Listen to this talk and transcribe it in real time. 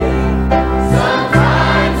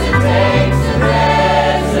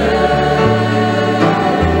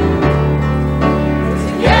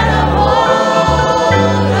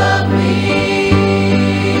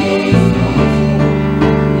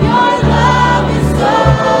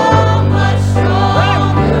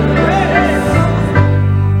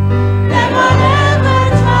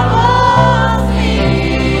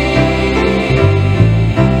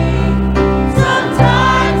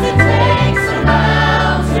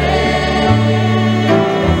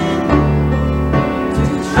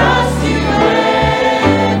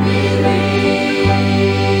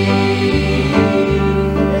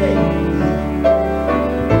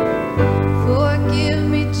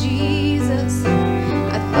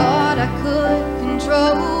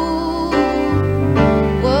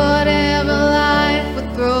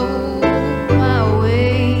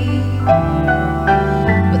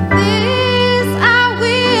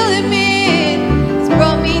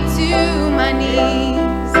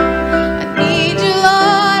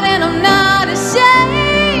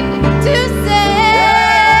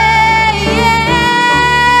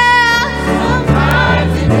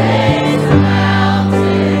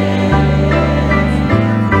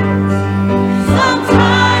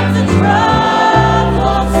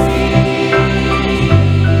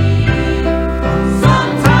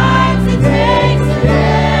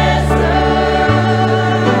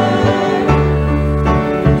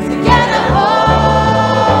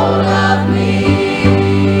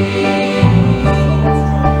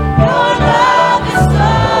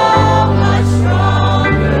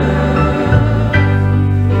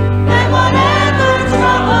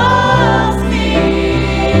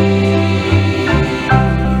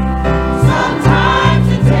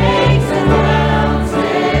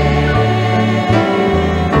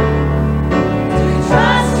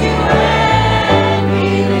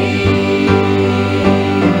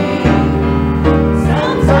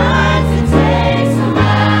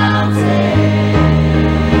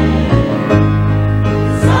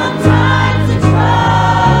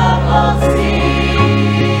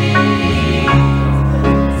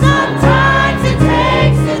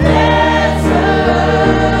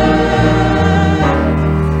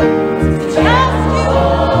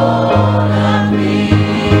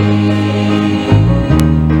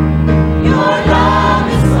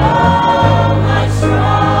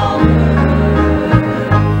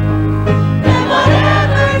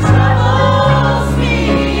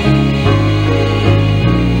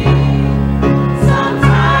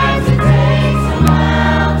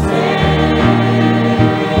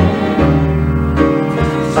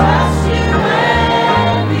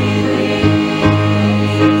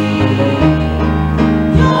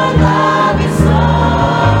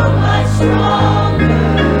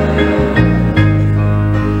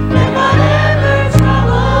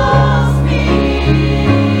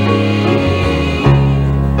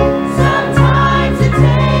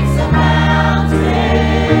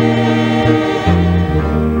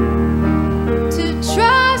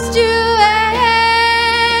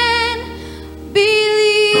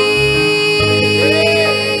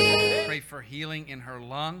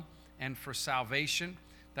lung and for salvation.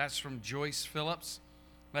 That's from Joyce Phillips.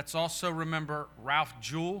 Let's also remember Ralph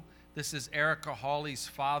Jewell. This is Erica Hawley's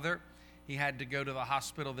father. He had to go to the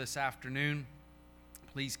hospital this afternoon.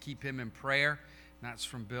 Please keep him in prayer. And that's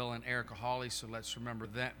from Bill and Erica Hawley, so let's remember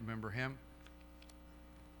that. Remember him.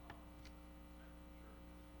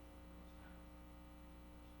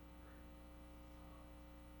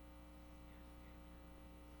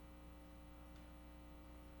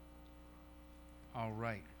 All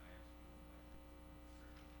right.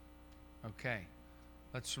 Okay.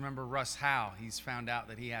 Let's remember Russ Howe. He's found out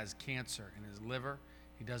that he has cancer in his liver.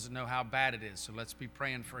 He doesn't know how bad it is, so let's be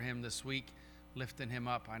praying for him this week, lifting him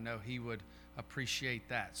up. I know he would appreciate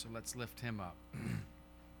that, so let's lift him up.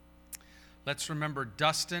 Let's remember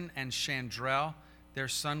Dustin and Chandrell. Their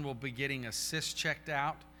son will be getting a cyst checked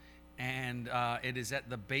out, and it is at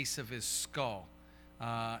the base of his skull.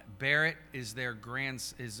 Barrett is their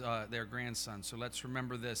grandson. So let's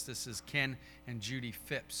remember this. This is Ken and Judy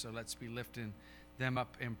Phipps. So let's be lifting them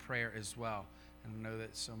up in prayer as well. And I know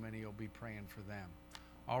that so many will be praying for them.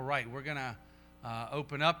 All right, we're going to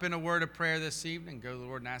open up in a word of prayer this evening. Go to the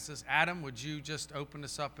Lord and ask this. Adam, would you just open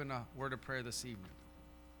us up in a word of prayer this evening?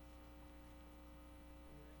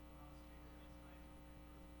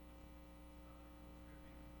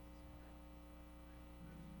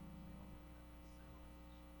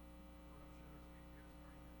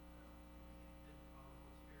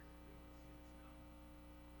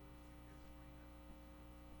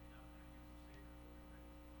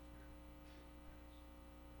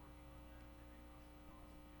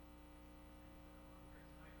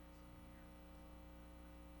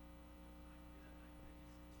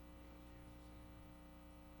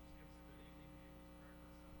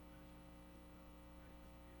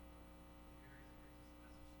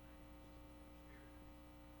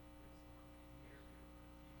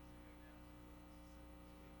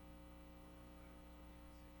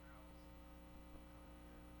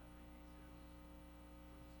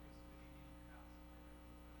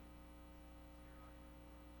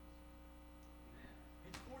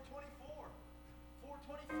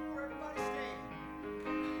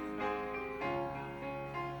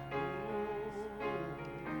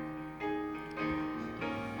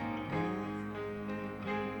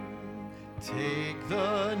 Take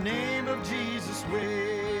the name of Jesus with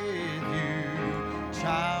you,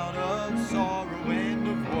 child of sorrow and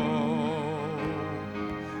of woe.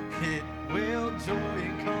 It will joy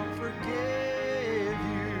and comfort give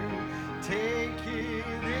you. Take it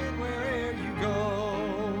in wherever you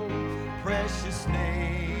go. Precious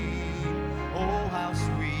name, oh how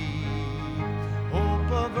sweet,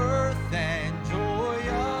 hope of earth and joy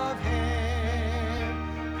of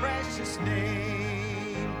heaven. Precious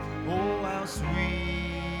name, oh how sweet,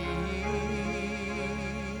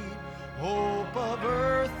 hope of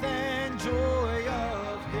earth and joy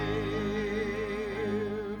of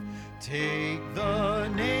heaven. Take the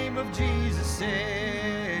name of Jesus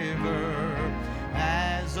ever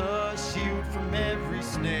as a shield from every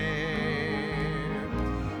snare.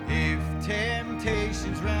 If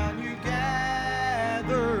temptations round you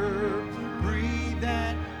gather, breathe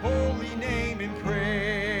that holy name in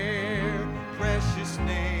prayer. Precious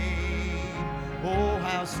name, oh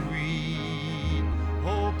how sweet,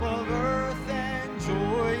 hope of earth and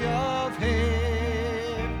joy of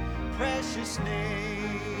heaven. Precious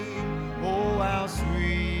name, oh how sweet,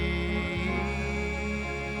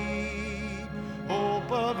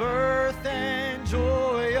 hope of earth and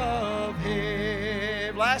joy of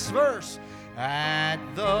heaven. Last verse. At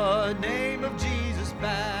the name of Jesus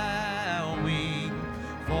bowing,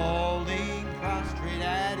 falling prostrate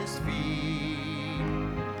at his feet,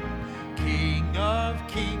 King of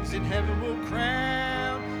kings in heaven will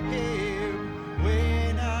crown him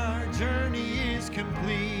when our journey is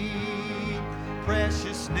complete.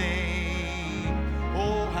 Precious name,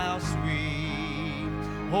 oh how sweet,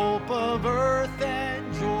 hope of earth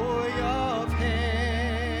and joy of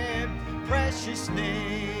heaven. Precious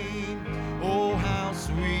name, oh how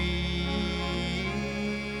sweet,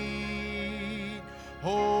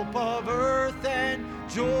 hope of earth and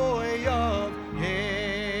joy of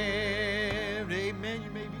heaven. Amen.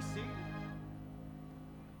 You may be seated.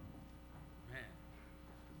 Man.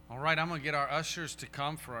 All right, I'm going to get our ushers to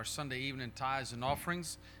come for our Sunday evening tithes and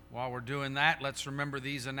offerings. While we're doing that, let's remember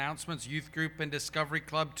these announcements. Youth Group and Discovery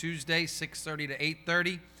Club Tuesday, 6:30 to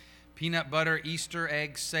 8:30. Peanut butter Easter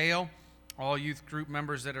egg sale. All youth group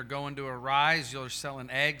members that are going to Arise, you're selling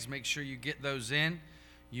eggs. Make sure you get those in.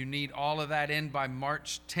 You need all of that in by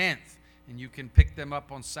March 10th. and you can pick them up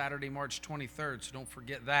on Saturday, March 23rd, so don't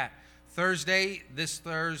forget that. This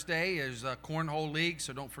Thursday, is a Cornhole League,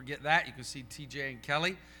 so don't forget that. You can see TJ and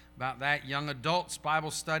Kelly about that. Young Adults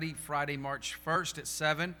Bible Study, Friday, March 1st at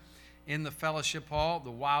 7 in the Fellowship Hall. The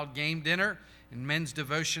Wild Game Dinner and Men's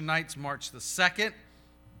Devotion Nights, March the 2nd.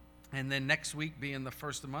 And then next week, being the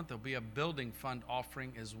first of the month, there'll be a building fund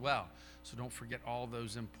offering as well. So don't forget all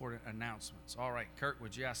those important announcements. All right, Kurt,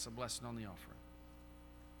 would you ask a blessing on the offering?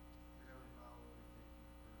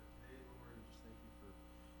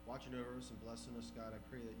 Watching over us and blessing us, God. I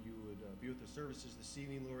pray that you would be with the services this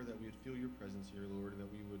evening, Lord, that we would feel your presence here, Lord, and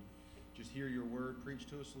that we would just hear your word preached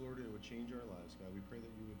to us, Lord, and it would change our lives, God. We pray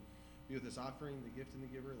that you would be with this offering, the gift, and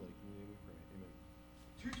the giver alike. In your name we pray. Amen.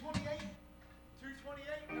 228.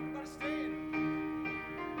 Everybody stand.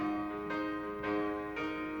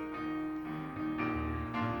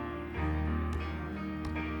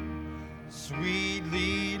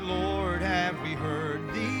 Sweetly, Lord, have we heard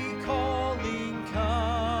thee calling,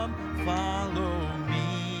 come, follow me.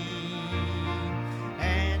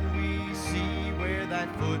 And we see where thy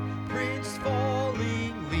footprints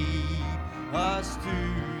falling lead us to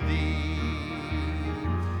thee.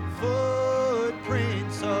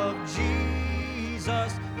 Footprints of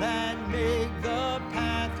Jesus that make the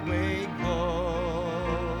pathway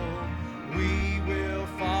glow. We will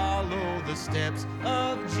follow the steps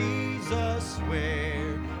of Jesus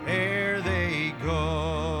where'er they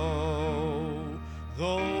go.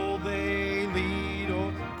 Though they lead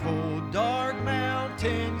o'er cold, dark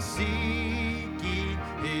mountains seeking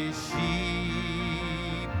his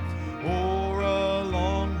sheep, or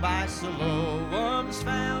along by Siloam's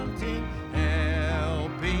fountain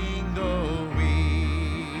helping the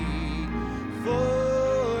weak.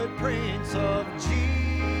 Footprints of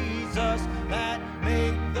Jesus that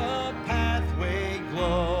make the pathway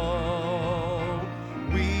glow.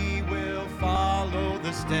 We will follow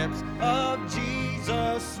the steps of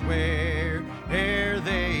Jesus where'er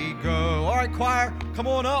they go. All right, choir, come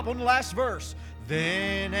on up on the last verse.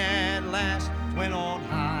 Then at last, when on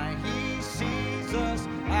high he sees us,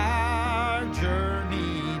 our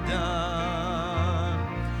journey done,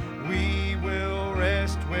 we will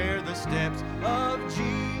rest where the steps of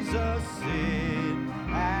Jesus sit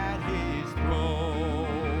at his throne.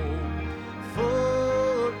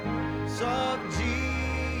 Footprints of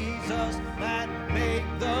Jesus that make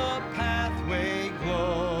the pathway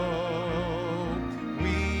glow.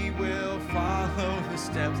 We will follow the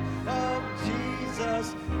steps of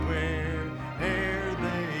Jesus where'er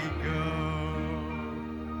they go.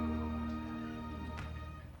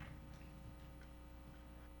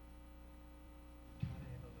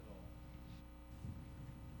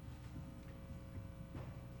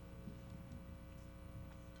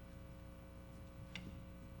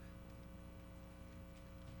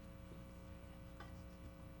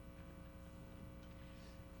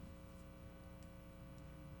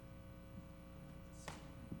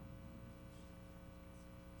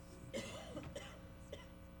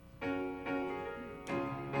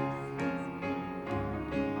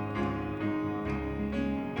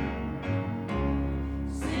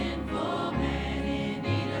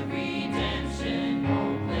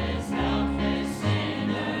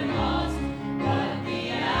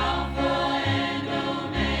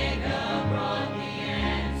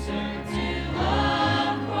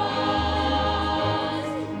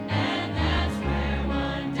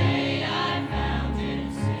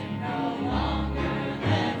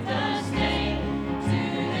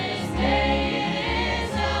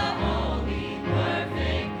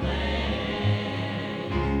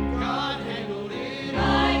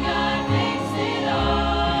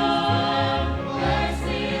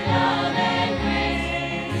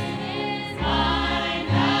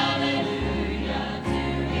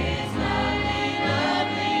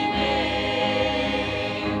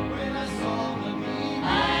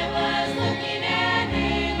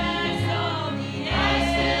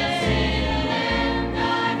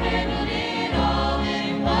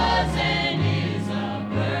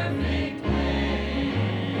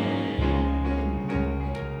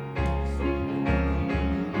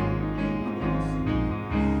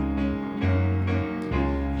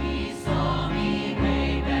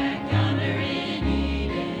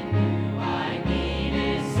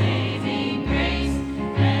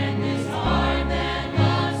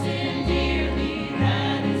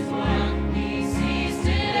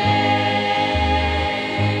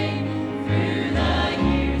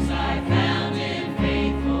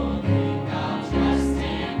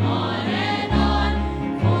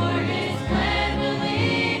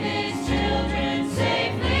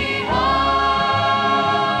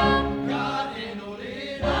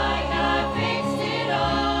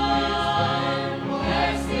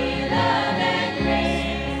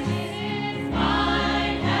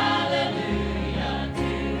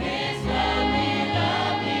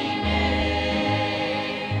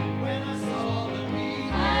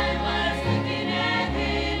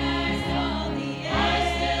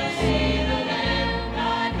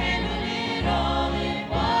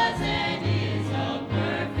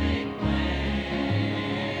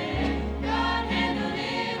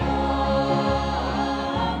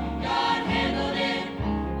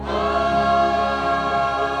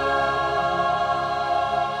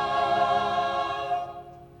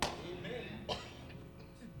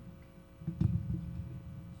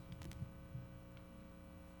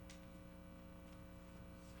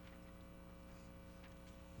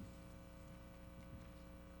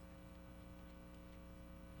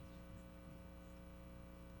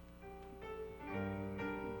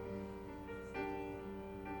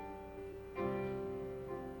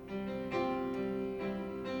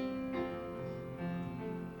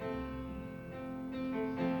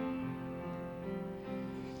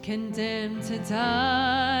 condemned to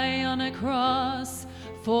die on a cross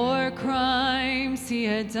for crimes he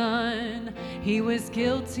had done. He was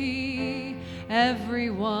guilty,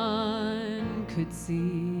 everyone could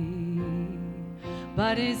see.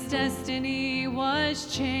 But his destiny was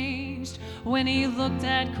changed when he looked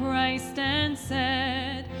at Christ and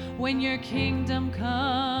said, when your kingdom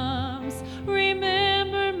comes,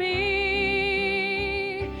 remember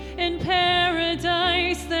me. In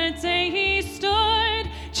paradise that day he stood,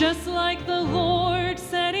 just like the Lord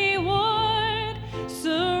said he would,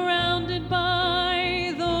 surrounded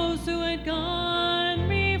by those who had gone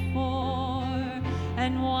before.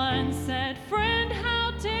 And one said, friend,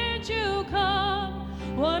 how did you come?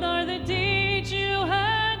 What are the deeds you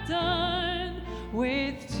had done?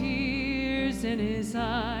 With tears in his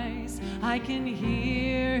eyes, I can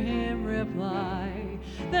hear him reply,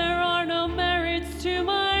 there are no merits to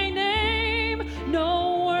my name,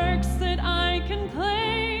 no works that I can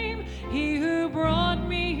claim. He who brought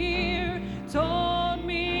me here told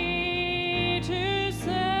me to say,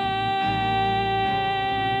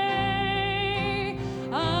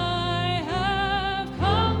 I have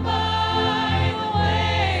come by the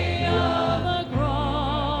way of the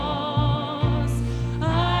cross.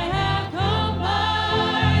 I have come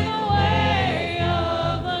by the way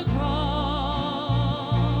of the cross.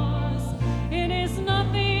 It is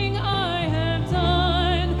nothing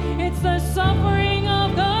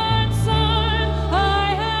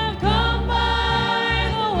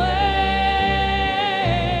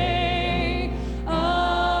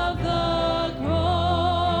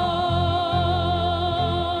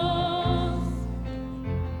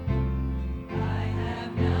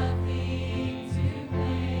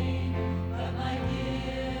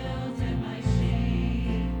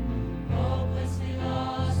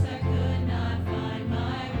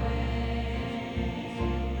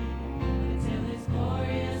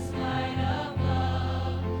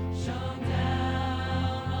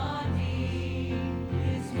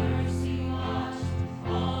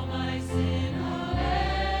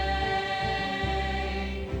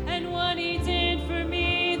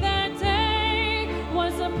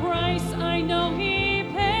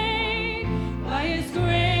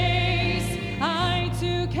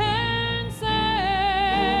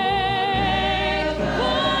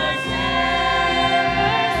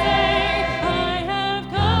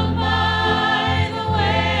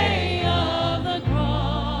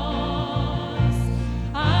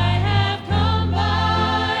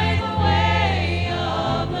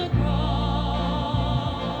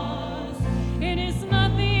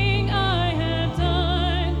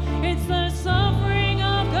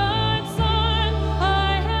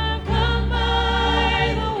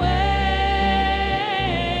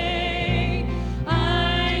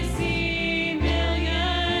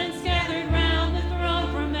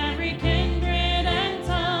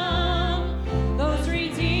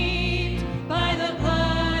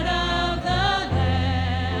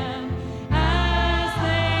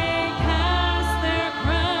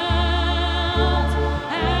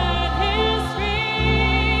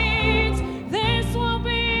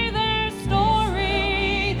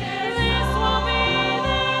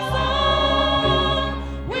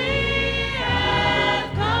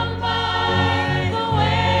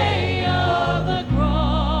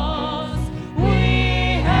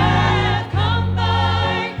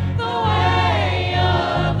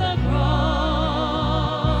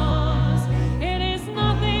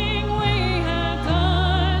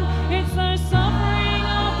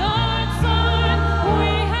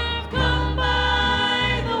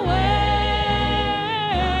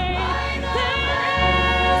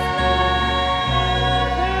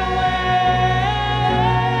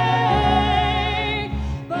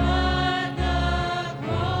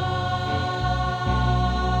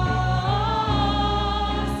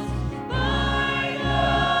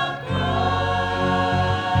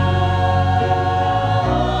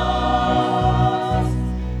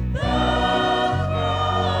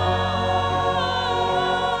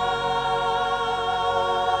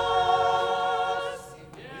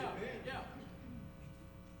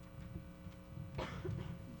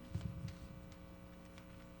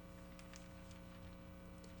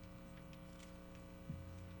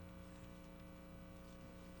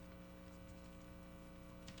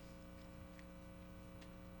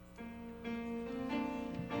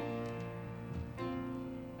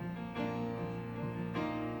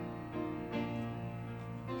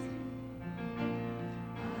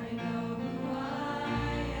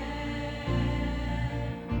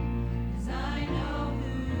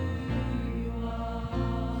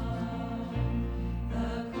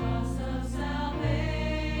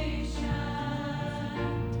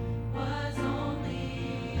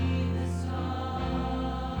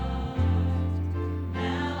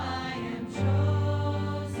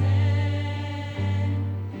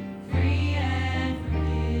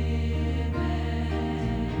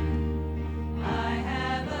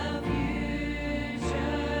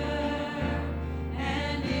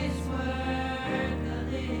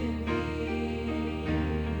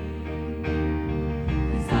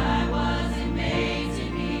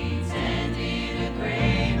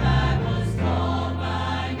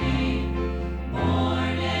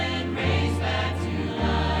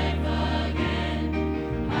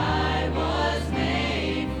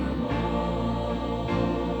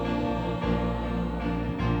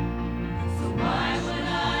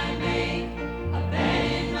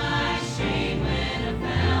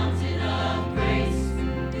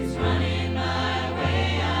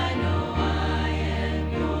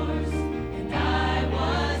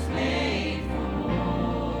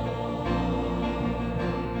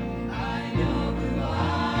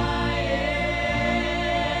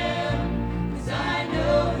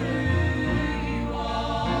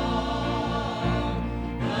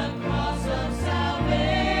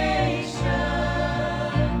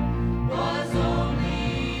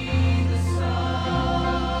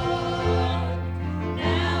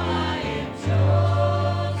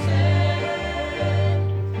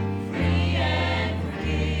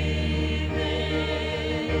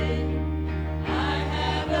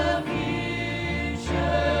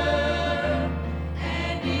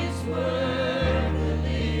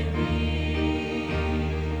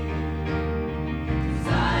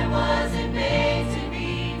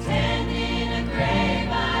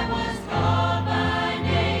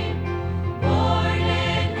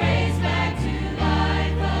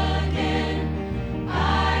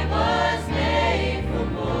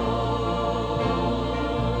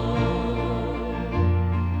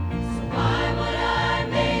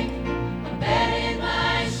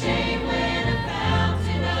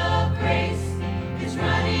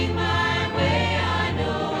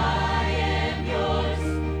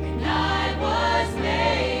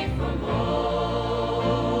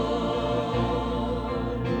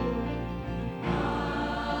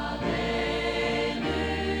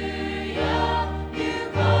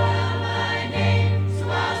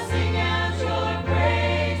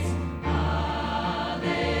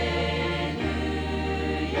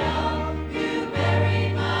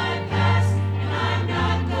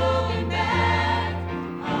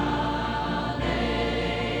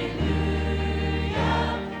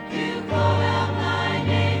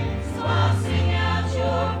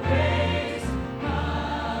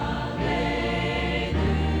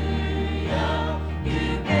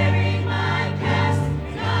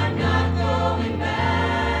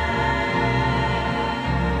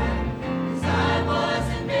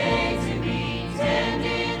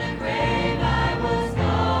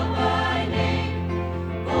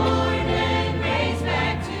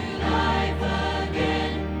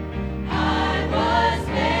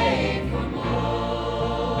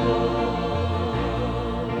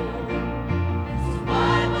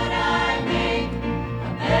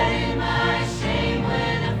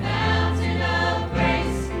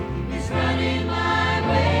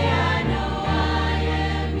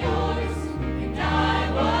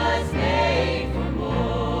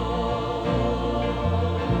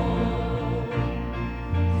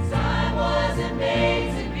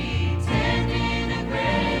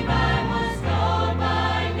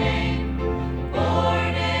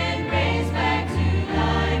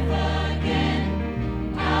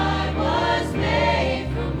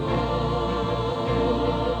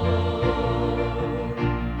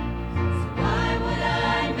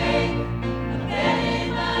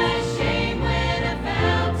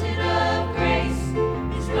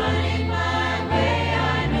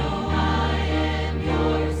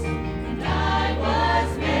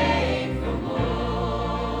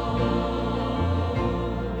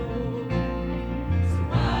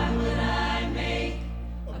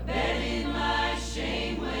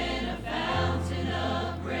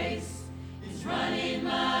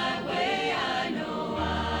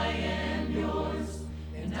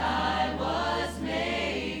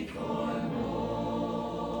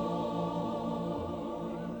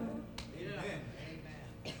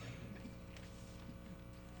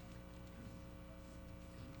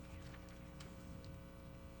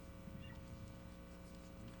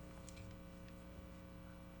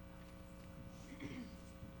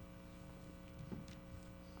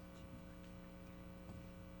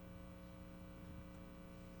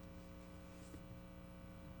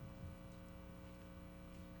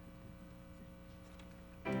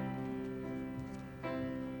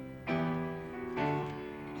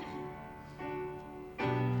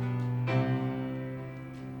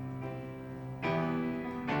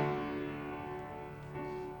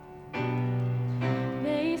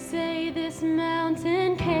this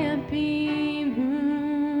mountain can't be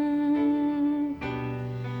moved.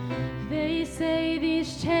 They say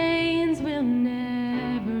these chains will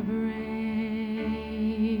never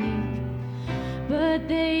break, but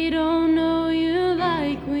they don't know you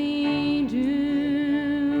like we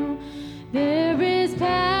do. There is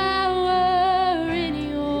power in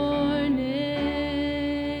your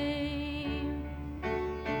name.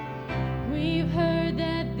 We've heard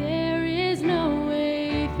that there is no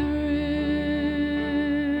way through.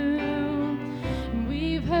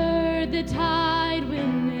 We've heard the tide will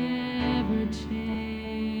never change,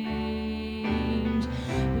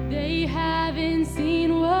 but they haven't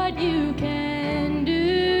seen what you can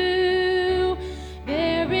do.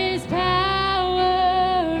 There is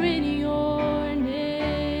power in your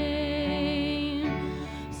name,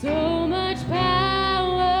 so much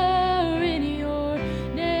power in your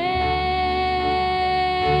name.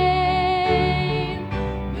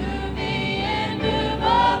 Move the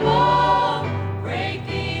immovable, break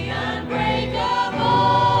the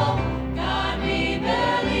unbreakable. God, we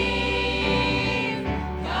believe.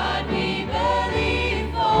 God, we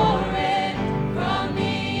believe for it. From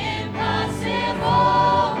the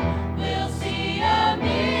impossible, we'll see a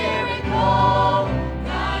miracle.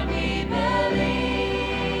 God, we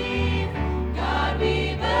believe. God,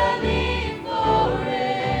 we believe for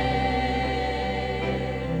it.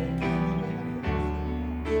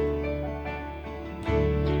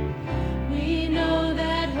 We know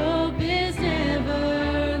that hope is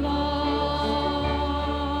never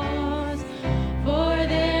lost, for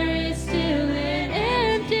there is still an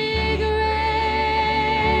empty grave.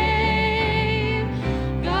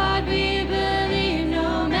 God, we believe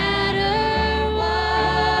no matter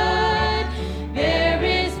what, there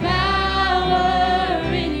is power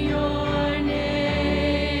in your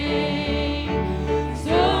name.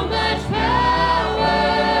 So much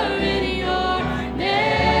power in your name.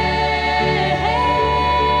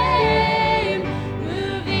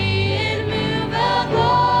 Move the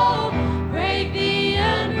immovable, break the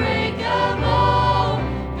unbreakable.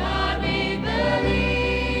 God, we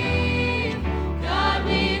believe. God,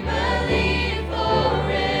 we believe for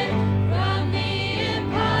it. From the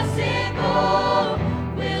impossible,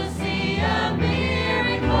 we'll see a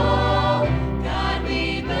miracle. God,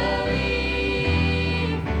 we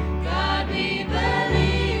believe. God, we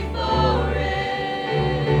believe for it.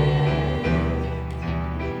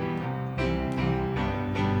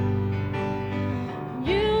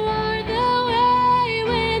 You are the way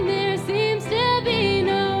when there seems to be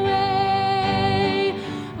no way.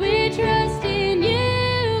 We trust in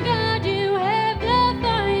you, God, you have the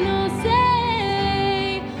final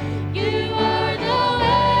say. You are the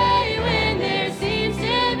way when there seems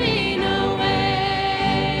to be no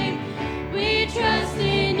way. We trust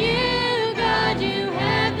in you, God, you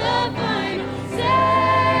have the final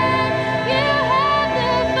say. You have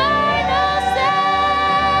the final say.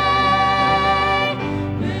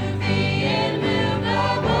 Move the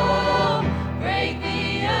immovable, break the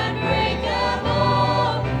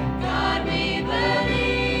unbreakable. God, we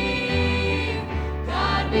believe.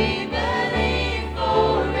 God, we believe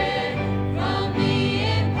for it. From the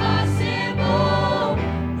impossible,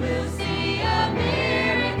 we'll see a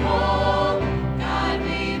miracle. God,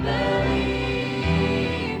 we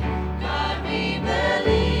believe. God, we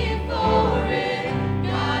believe for it.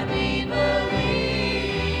 God, we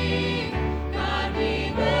believe. God,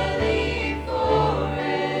 we believe for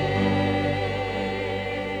it.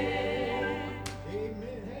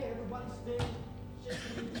 Amen. Hey, everybody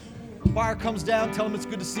stand. Choir comes down, tell them it's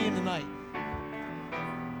good to see you tonight.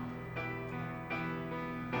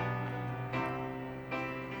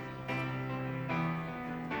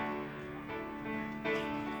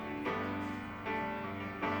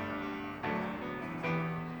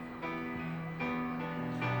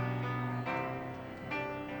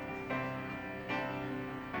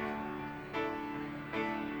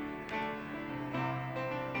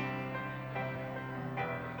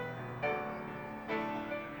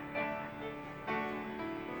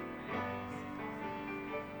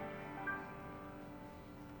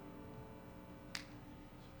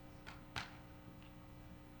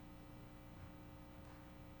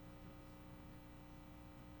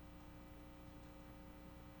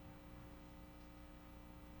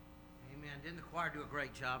 Amen. Didn't the choir do a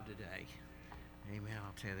great job today? Amen.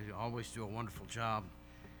 I'll tell you, they always do a wonderful job.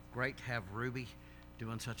 Great to have Ruby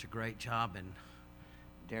doing such a great job in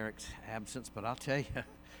Derek's absence. But I'll tell you,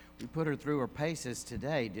 we put her through her paces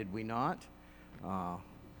today, did we not?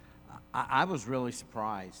 I was really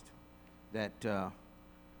surprised that the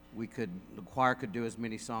choir could do as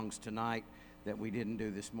many songs tonight. that we didn't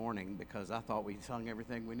do this morning, because I thought we sung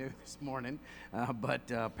everything we knew this morning, but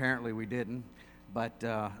apparently we didn't. But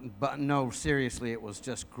no, seriously, it was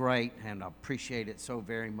just great, and I appreciate it so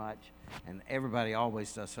very much. And everybody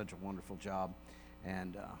always does such a wonderful job,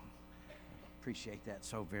 and appreciate that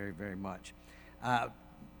so very, very much.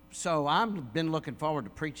 So I've been looking forward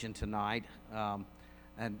to preaching tonight,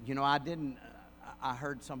 and you know, I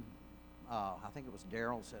heard some, I think it was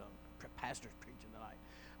Daryl said, pastor's preaching tonight.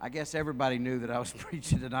 I guess everybody knew that I was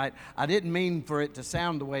preaching tonight. I didn't mean for it to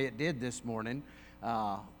sound the way it did this morning.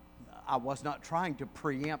 I was not trying to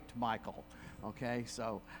preempt Michael, okay?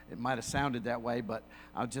 So it might have sounded that way, but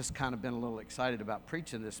I've just kind of been a little excited about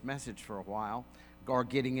preaching this message for a while, or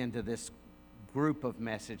getting into this group of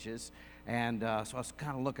messages, and so I was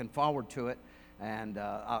kind of looking forward to it, and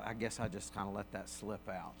I guess I just kind of let that slip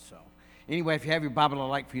out. So anyway, if you have your Bible, I'd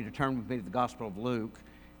like for you to turn with me to the Gospel of Luke,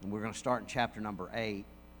 and we're going to start in chapter number 8.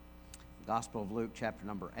 The Gospel of Luke, chapter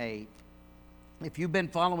number 8. If you've been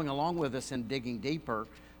following along with us in Digging Deeper,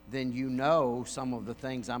 then you know some of the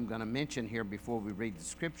things I'm going to mention here before we read the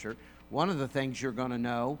Scripture. One of the things you're going to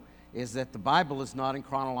know is that the Bible is not in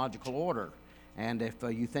chronological order. And if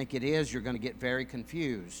you think it is, you're going to get very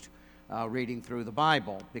confused reading through the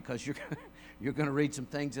Bible, because you're going to read some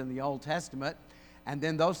things in the Old Testament, and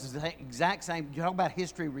then those exact same, you talk about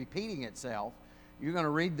history repeating itself, you're going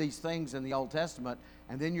to read these things in the Old Testament,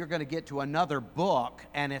 and then you're going to get to another book,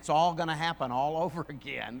 and it's all going to happen all over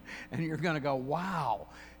again, and you're going to go, wow,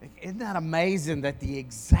 isn't that amazing that the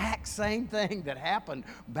exact same thing that happened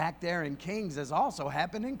back there in Kings has also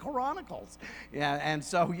happened in Chronicles? Yeah, and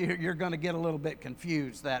so you're going to get a little bit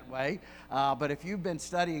confused that way. But if you've been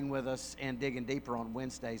studying with us and Digging Deeper on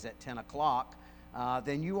Wednesdays at 10 o'clock,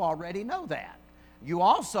 then you already know that. You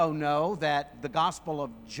also know that the Gospel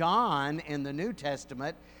of John in the New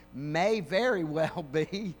Testament may very well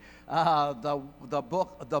be the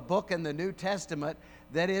book in the New Testament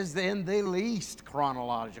that is in the least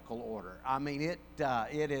chronological order. I mean, it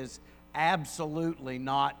is absolutely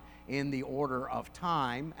not in the order of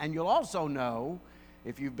time. And you'll also know,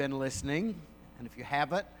 if you've been listening, and if you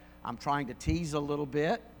haven't, I'm trying to tease a little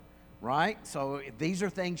bit, right? So these are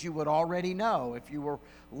things you would already know if you were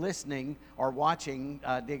listening or watching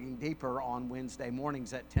Digging Deeper on Wednesday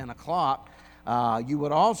mornings at 10 o'clock. You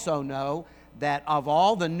would also know that of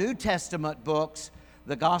all the New Testament books,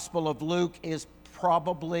 the Gospel of Luke is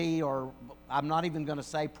probably, or I'm not even going to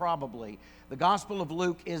say probably, the Gospel of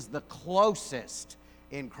Luke is the closest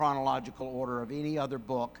in chronological order of any other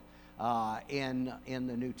book in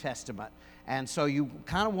the New Testament. And so you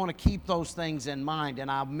kind of want to keep those things in mind. And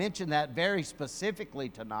I'll mention that very specifically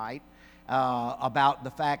tonight about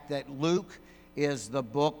the fact that Luke is the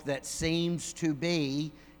book that seems to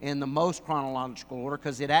be in the most chronological order,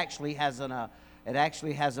 because it actually has an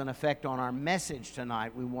effect on our message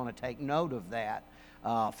tonight. We want to take note of that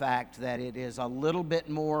fact, that it is a little bit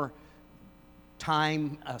more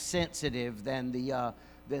time sensitive than the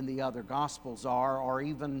other Gospels are, or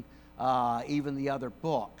even the other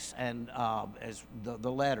books and as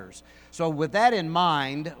the letters. So with that in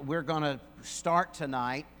mind, we're going to start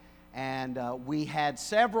tonight, and we had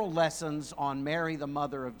several lessons on Mary, the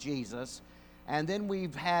mother of Jesus, and then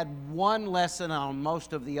we've had one lesson on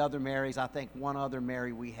most of the other Marys. I think one other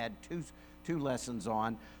Mary we had two lessons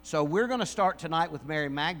on. So we're going to start tonight with Mary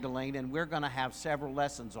Magdalene, and we're going to have several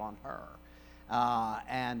lessons on her.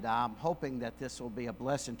 And I'm hoping that this will be a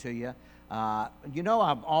blessing to you. You know,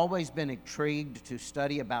 I've always been intrigued to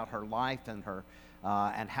study about her life and her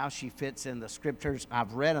and how she fits in the Scriptures.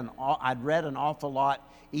 I'd read an awful lot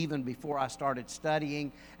even before I started studying,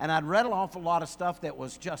 and I'd read an awful lot of stuff that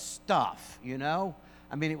was just stuff, you know?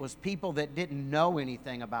 I mean, it was people that didn't know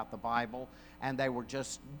anything about the Bible, and they were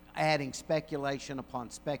just adding speculation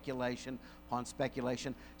upon speculation upon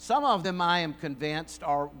speculation. Some of them, I am convinced,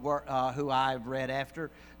 were who I've read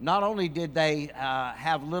after. Not only did they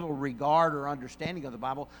have little regard or understanding of the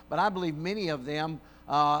Bible, but I believe many of them,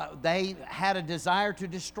 they had a desire to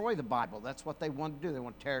destroy the Bible. That's what they wanted to do. They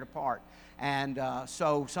want to tear it apart. And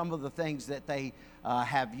so some of the things that they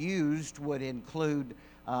have used would include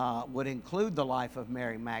the life of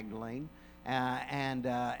Mary Magdalene,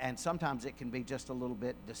 and sometimes it can be just a little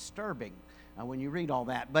bit disturbing when you read all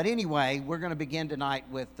that. But anyway, we're going to begin tonight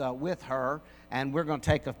with her, and we're going to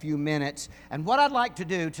take a few minutes. And what I'd like to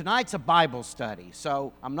do tonight's a Bible study.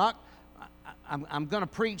 So I'm going to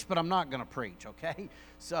preach, but I'm not going to preach. Okay?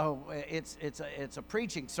 So it's a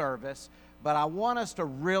preaching service, but I want us to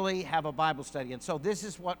really have a Bible study. And so this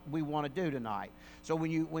is what we want to do tonight. So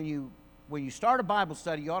when you start a Bible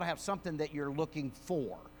study, you ought to have something that you're looking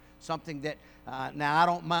for. Something that, now I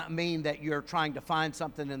don't mean that you're trying to find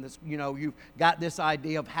something in this, you've got this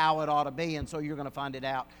idea of how it ought to be, and so you're going to find it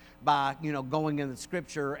out by, going in the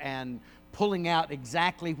Scripture and pulling out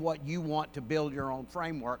exactly what you want to build your own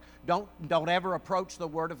framework. Don't ever approach the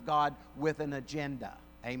Word of God with an agenda.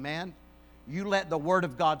 Amen? You let the Word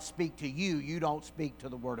of God speak to you. You don't speak to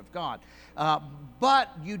the Word of God. But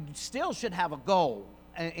you still should have a goal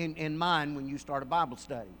in mind when you start a Bible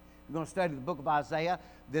study. You're going to study the book of Isaiah,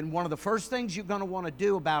 then one of the first things you're going to want to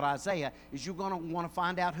do about Isaiah is you're going to want to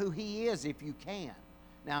find out who he is if you can.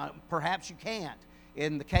 Now, perhaps you can't.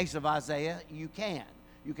 In the case of Isaiah, you can.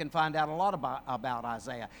 You can find out a lot about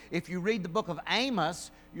Isaiah. If you read the book of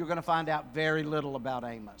Amos, you're going to find out very little about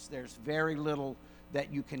Amos. There's very little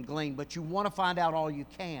that you can glean, but you want to find out all you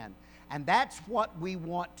can. And that's what we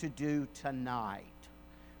want to do tonight.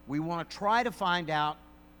 We want to try to find out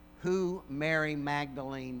who Mary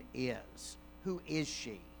Magdalene is. Who is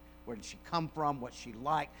she? Where did she come from? What's she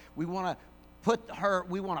like? We want to put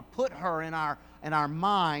her in our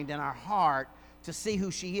mind, in our heart, to see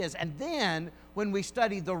who she is. And then when we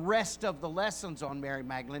study the rest of the lessons on Mary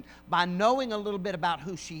Magdalene, by knowing a little bit about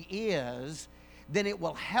who she is, then it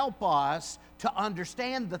will help us to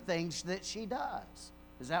understand the things that she does.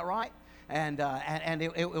 Is that right? And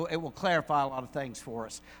it will clarify a lot of things for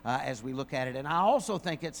us as we look at it. And I also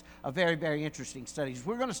think it's a very, very interesting study.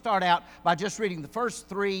 We're going to start out by just reading the first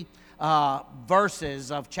 3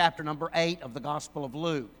 verses of chapter number 8 of the Gospel of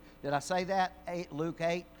Luke. Did I say that? Luke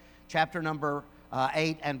 8, chapter number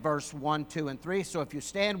 8 and verse 1, 2, and 3. So if you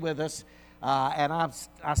stand with us, and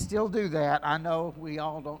I still do that. I know we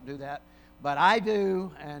all don't do that, but I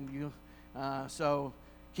do, and you. So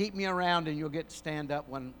keep me around and you'll get to stand up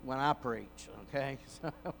when I preach, okay?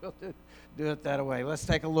 So we'll do it that way. Let's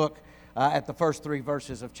take a look at the first 3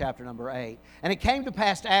 verses of chapter number 8. And it came to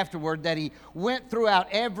pass afterward that he went throughout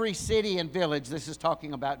every city and village, this is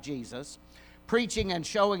talking about Jesus, preaching and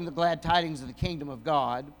showing the glad tidings of the kingdom of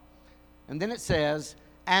God. And then it says,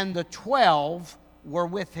 and the 12 were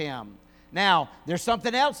with him. Now, there's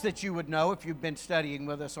something else that you would know if you've been studying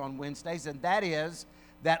with us on Wednesdays, and that is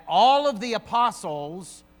that all of the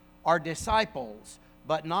apostles are disciples,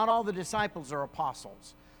 but not all the disciples are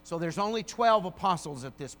apostles. So there's only 12 apostles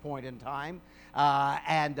at this point in time,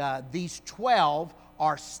 and these 12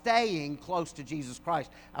 are staying close to Jesus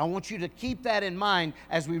Christ. I want you to keep that in mind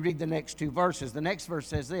as we read the next 2 verses. The next verse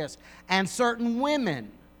says this, and certain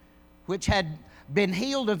women which had been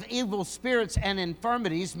healed of evil spirits and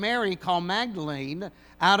infirmities, Mary called Magdalene,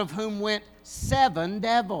 out of whom went 7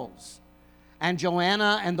 devils. And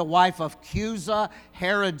Joanna and the wife of Chuza,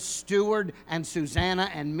 Herod's steward, and Susanna,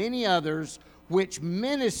 and many others, which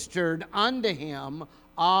ministered unto him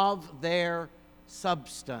of their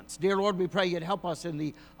substance. Dear Lord, we pray you'd help us in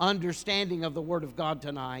the understanding of the Word of God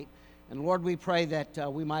tonight. And Lord, we pray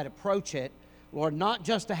that we might approach it, Lord, not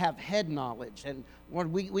just to have head knowledge. And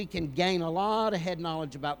Lord, we can gain a lot of head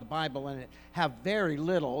knowledge about the Bible and it have very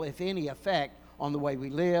little, if any, effect on the way we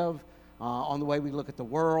live, on the way we look at the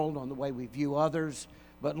world, on the way we view others.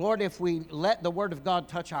 But Lord, if we let the Word of God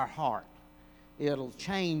touch our heart, it'll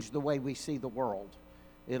change the way we see the world.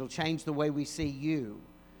 It'll change the way we see you,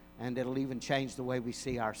 and it'll even change the way we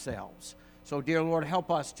see ourselves. So, dear Lord,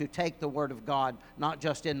 help us to take the Word of God, not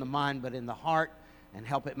just in the mind, but in the heart, and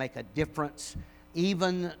help it make a difference,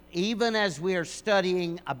 even as we are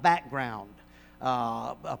studying a background,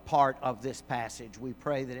 a part of this passage. We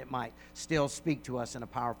pray that it might still speak to us in a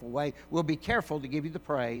powerful way. We'll be careful to give you the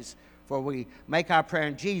praise, for we make our prayer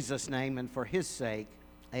in Jesus' name and for his sake.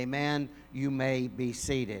 Amen. You may be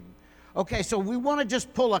seated. Okay, so we want to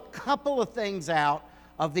just pull a couple of things out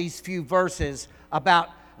of these few verses about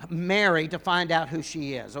Mary to find out who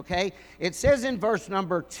she is, okay? It says in verse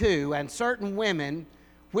number 2, and certain women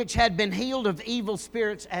which had been healed of evil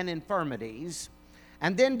spirits and infirmities.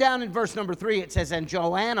 And then down in verse number 3, it says, and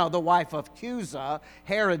Joanna, the wife of Chuza,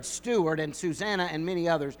 Herod's steward, and Susanna, and many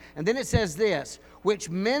others. And then it says this, which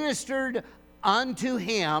ministered unto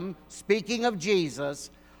him, speaking of Jesus,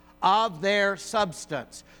 of their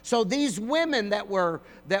substance. So these women that were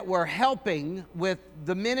helping with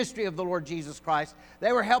the ministry of the Lord Jesus Christ,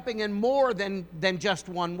 they were helping in more than just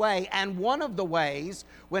one way. And one of the ways,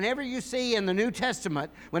 whenever you see in the New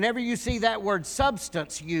Testament, whenever you see that word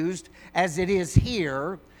substance used, as it is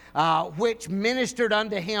here, which ministered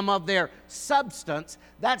unto him of their substance,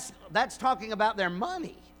 that's talking about their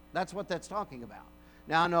money. That's what that's talking about.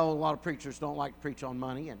 Now, I know a lot of preachers don't like to preach on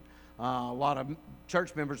money, and a lot of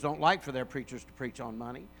church members don't like for their preachers to preach on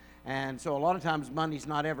money. And so a lot of times money's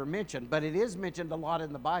not ever mentioned, but it is mentioned a lot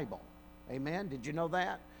in the Bible. Amen? Did you know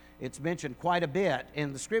that? It's mentioned quite a bit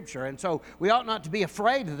in the Scripture. And so we ought not to be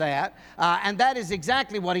afraid of that. And that is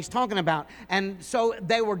exactly what he's talking about. And so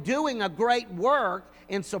they were doing a great work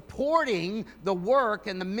in supporting the work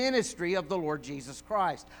and the ministry of the Lord Jesus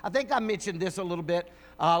Christ. I think I mentioned this a little bit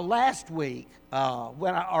last week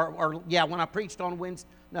when I preached on Wednesday.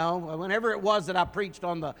 No, whenever it was that I preached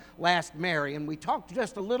on the last Mary, and we talked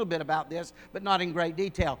just a little bit about this, but not in great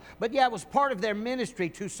detail. But yeah, it was part of their ministry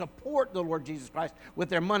to support the Lord Jesus Christ with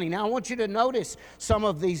their money. Now, I want you to notice some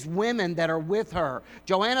of these women that are with her.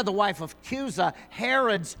 Joanna, the wife of Chuza,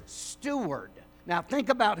 Herod's steward. Now, think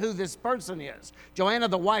about who this person is. Joanna,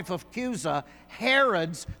 the wife of Chuza,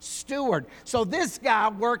 Herod's steward. So this guy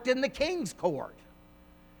worked in the king's court.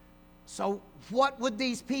 So what would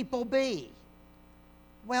these people be?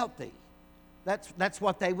 Wealthy. That's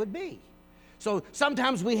what they would be. So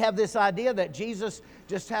sometimes we have this idea that Jesus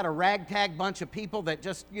just had a ragtag bunch of people that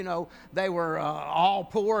just, they were all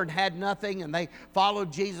poor and had nothing, and they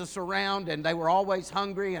followed Jesus around, and they were always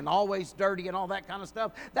hungry and always dirty and all that kind of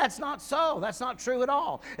stuff. That's not so. That's not true at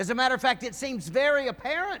all. As a matter of fact, it seems very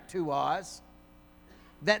apparent to us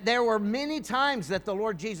that there were many times that the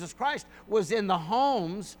Lord Jesus Christ was in the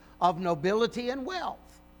homes of nobility and wealth.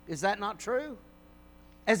 Is that not true?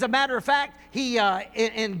 As a matter of fact, he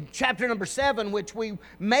in chapter number 7, which we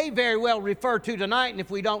may very well refer to tonight, and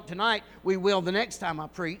if we don't tonight, we will the next time I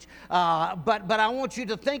preach. But I want you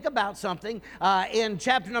to think about something. In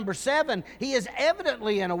chapter number 7, he is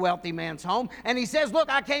evidently in a wealthy man's home, and he says,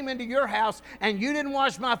 "Look, I came into your house, and you didn't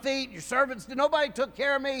wash my feet. Your servants did. Nobody took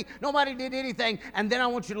care of me. Nobody did anything. And then I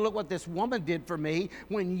want you to look what this woman did for me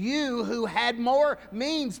when you, who had more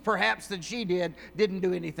means perhaps than she did, didn't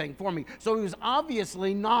do anything for me." So he was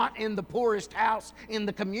obviously not in the poorest house in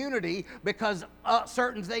the community, because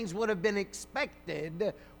certain things would have been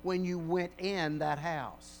expected when you went in that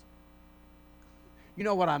house. You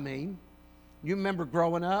know what I mean? You remember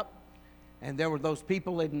growing up, and there were those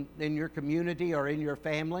people in your community or in your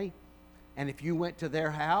family, and if you went to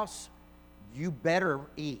their house, you better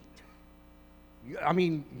eat.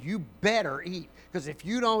 You better eat, because if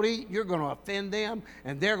you don't eat, you're going to offend them,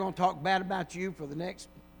 and they're going to talk bad about you for the next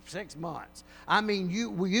 6 months.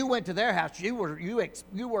 You went to their house, you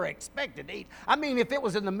were expected to eat. If it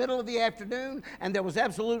was in the middle of the afternoon and there was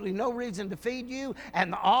absolutely no reason to feed you,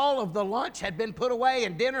 and all of the lunch had been put away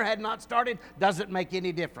and dinner had not started, doesn't make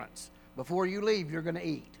any difference. Before you leave, you're going to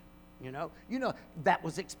eat. That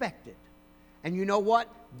was expected. And you know what?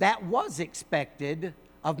 That was expected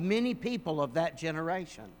of many people of that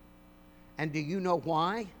generation. And do you know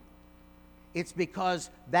why? It's because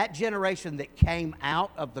that generation that came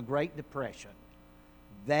out of the Great Depression,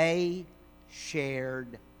 they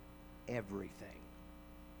shared everything.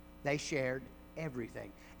 They shared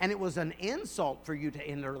everything. And it was an insult for you to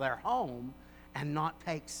enter their home and not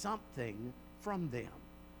take something from them.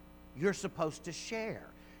 You're supposed to share.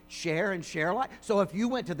 Share and share alike. So if you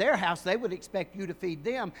went to their house, they would expect you to feed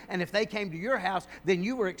them. And if they came to your house, then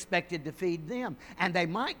you were expected to feed them. And they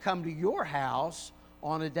might come to your house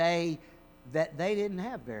on a day that they didn't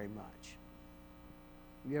have very much.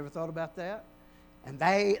 You ever thought about that? And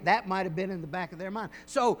that might have been in the back of their mind.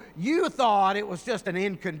 So you thought it was just an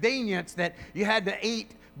inconvenience that you had to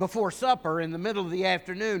eat before supper in the middle of the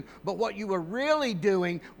afternoon. But what you were really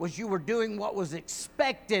doing was you were doing what was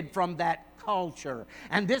expected from that culture.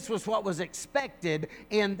 And this was what was expected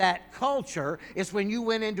in that culture, is when you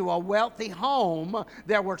went into a wealthy home,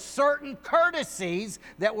 there were certain courtesies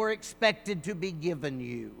that were expected to be given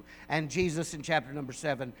you. And Jesus in chapter number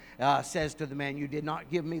 7 says to the man, "You did not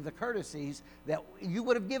give me the courtesies that you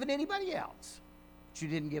would have given anybody else, but you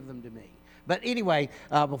didn't give them to me." But anyway,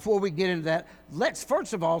 before we get into that, let's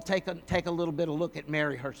first of all take a little bit of a look at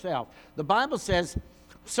Mary herself. The Bible says,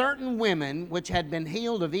 certain women which had been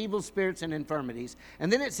healed of evil spirits and infirmities.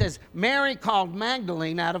 And then it says, Mary called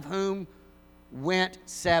Magdalene, out of whom went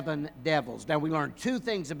 7 devils. Now we learned 2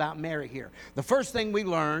 things about Mary here. The first thing we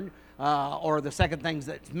learned, or the second thing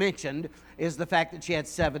that's mentioned, is the fact that she had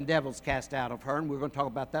 7 devils cast out of her. And we're going to talk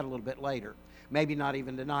about that a little bit later. Maybe not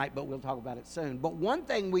even tonight, but we'll talk about it soon. But one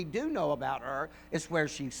thing we do know about her is where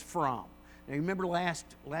she's from. Now you remember last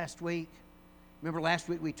week? Remember last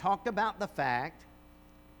week we talked about the fact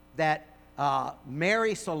that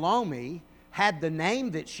Mary Salome had the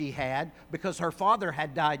name that she had because her father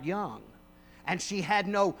had died young. And she had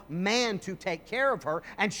no man to take care of her,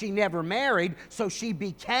 and she never married, so she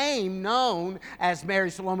became known as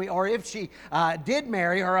Mary Salome. Or if she did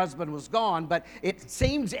marry, her husband was gone. But it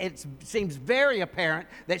seems very apparent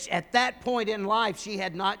that at that point in life she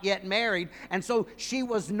had not yet married, and so she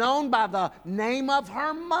was known by the name of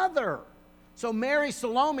her mother. So Mary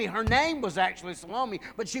Salome, her name was actually Salome,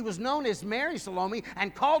 but she was known as Mary Salome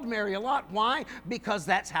and called Mary a lot. Why? Because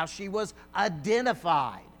that's how she was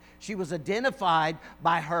identified. She was identified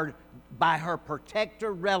by her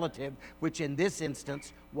protector relative, which in this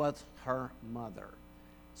instance was her mother.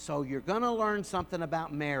 So you're going to learn something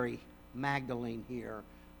about Mary Magdalene here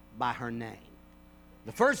by her name.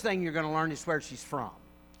 The first thing you're going to learn is where she's from.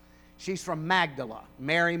 She's from Magdala.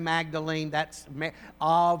 Mary Magdalene, that's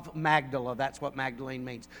of Magdala. That's what Magdalene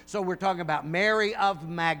means. So we're talking about Mary of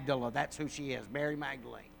Magdala. That's who she is, Mary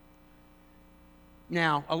Magdalene.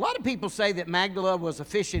 Now, a lot of people say that Magdala was a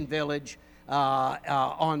fishing village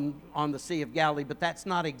on the Sea of Galilee, but that's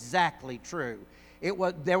not exactly true.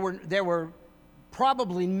 There were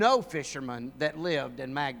probably no fishermen that lived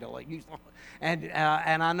in Magdala. And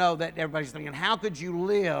I know that everybody's thinking, how could you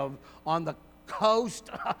live on the coast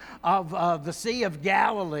of the Sea of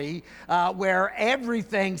Galilee where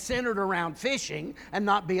everything centered around fishing and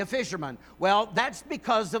not be a fisherman? Well, that's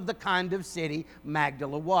because of the kind of city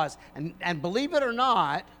Magdala was. And believe it or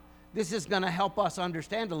not, this is going to help us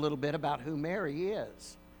understand a little bit about who Mary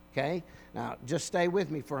is. Okay? Now, just stay with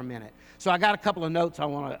me for a minute. So I got a couple of notes I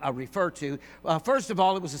want to refer to. First of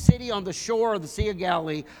all, it was a city on the shore of the Sea of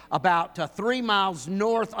Galilee, about 3 miles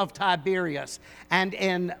north of Tiberias. And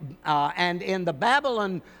in the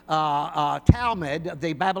Babylon Talmud,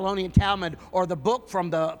 the Babylonian Talmud, or the book from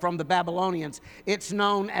the Babylonians, it's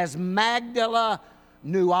known as Magdala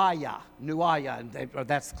Nuaya,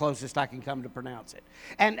 that's the closest I can come to pronounce it.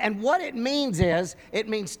 And what it means is, it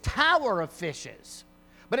means tower of fishes.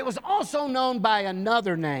 But it was also known by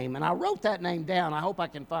another name, and I wrote that name down. I hope I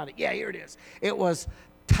can find it. Yeah, here it is. It was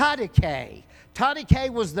Tadike. Tadike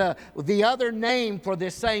was the other name for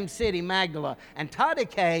this same city, Magdala. And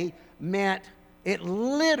Tadike meant, it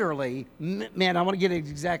literally meant, I want to get it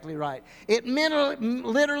exactly right. It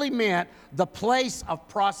literally meant the place of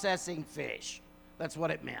processing fish. That's what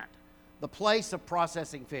it meant. The place of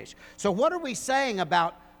processing fish. So what are we saying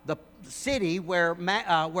about the city where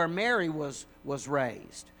Mary was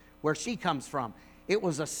raised, where she comes from? It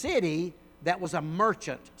was a city that was a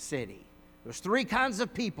merchant city. There's 3 kinds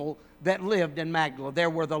of people that lived in Magdala. There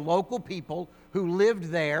were the local people who lived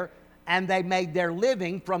there, and they made their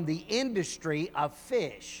living from the industry of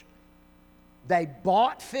fish. They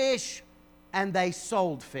bought fish and they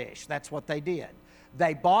sold fish. That's what they did.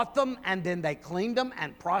 They bought them, and then they cleaned them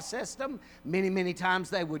and processed them. Many, many times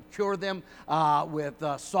they would cure them with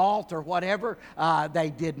salt or whatever. They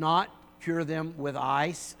did not cure them with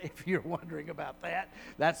ice, if you're wondering about that.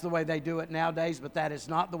 That's the way they do it nowadays, but that is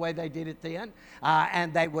not the way they did it then.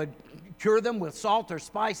 And they would cure them with salt or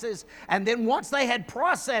spices. And then once they had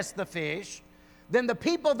processed the fish, then the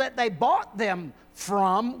people that they bought them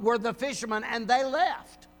from were the fishermen, and they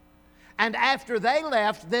left. And after they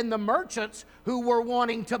left, then the merchants who were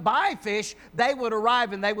wanting to buy fish, they would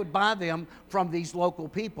arrive and they would buy them from these local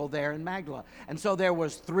people there in Magdala. And so there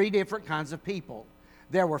was 3 different kinds of people.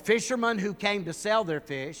 There were fishermen who came to sell their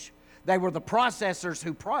fish. They were the processors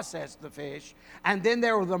who processed the fish. And then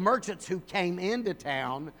there were the merchants who came into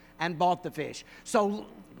town and bought the fish. So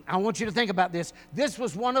I want you to think about this. This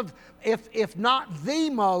was one of, if not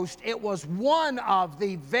the most, it was one of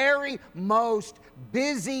the very most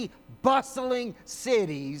busy, bustling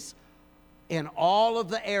cities in all of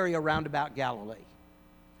the area around about Galilee.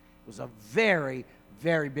 It was a very,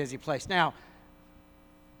 very busy place. Now,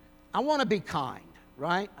 I want to be kind,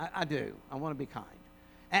 right? I do. I want to be kind.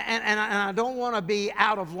 And I don't want to be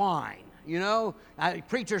out of line, you know?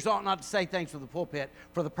 Preachers ought not to say things from the pulpit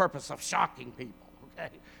for the purpose of shocking people, okay?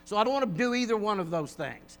 So I don't want to do either one of those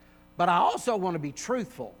things. But I also want to be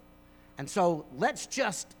truthful. And so let's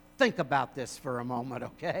just think about this for a moment,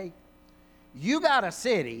 okay? You got a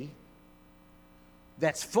city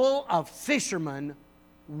that's full of fishermen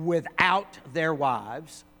without their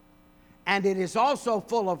wives, and it is also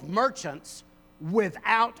full of merchants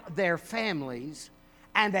without their families,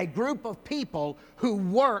 and a group of people who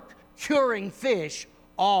work curing fish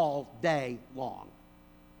all day long.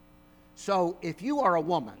 So if you are a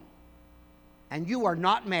woman and you are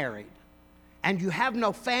not married and you have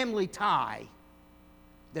no family tie,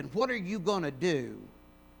 then what are you going to do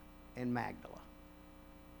in Magdala?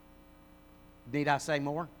 Need I say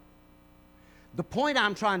more? The point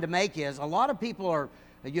I'm trying to make is a lot of people are,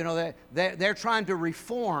 you know, they're trying to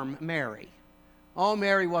reform Mary. Oh,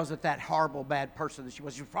 Mary wasn't that horrible, bad person that she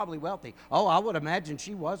was. She was probably wealthy. Oh, I would imagine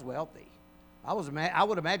she was wealthy. I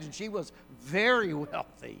would imagine she was very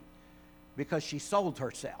wealthy because she sold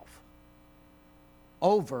herself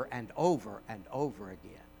over and over and over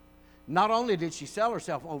again. Not only did she sell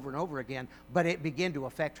herself over and over again, but it began to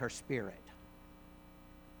affect her spirit.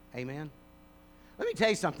 Amen? Let me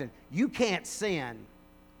tell you something. You can't sin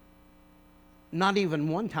not even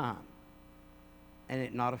one time and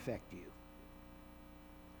it not affect you.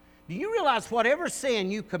 Do you realize whatever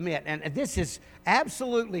sin you commit, and this is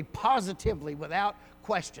absolutely, positively, without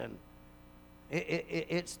question,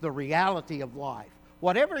 it's the reality of life.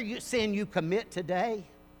 Whatever sin you commit today,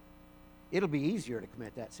 it'll be easier to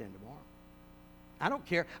commit that sin tomorrow. I don't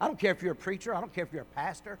care. I don't care if you're a preacher. I don't care if you're a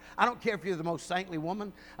pastor. I don't care if you're the most saintly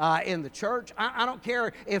woman in the church. I don't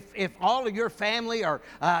care if all of your family are,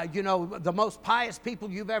 the most pious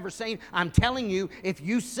people you've ever seen. I'm telling you, if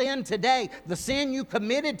you sin today, the sin you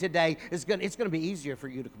committed today, it's going to be easier for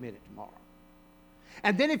you to commit it tomorrow.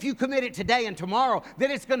 And then if you commit it today and tomorrow,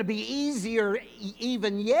 then it's going to be easier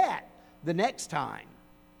even yet the next time.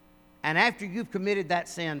 And after you've committed that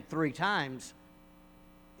sin 3 times,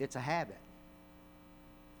 it's a habit.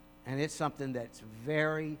 And it's something that's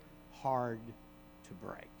very hard to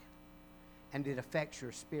break. And it affects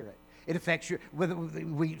your spirit. It affects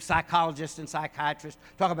we psychologists and psychiatrists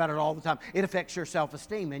talk about it all the time. It affects your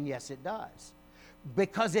self-esteem, and yes, it does.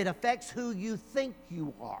 Because it affects who you think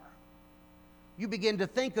you are. You begin to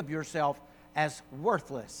think of yourself as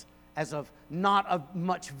worthless, as of not of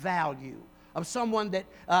much value, of someone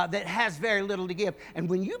that has very little to give. And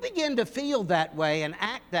when you begin to feel that way and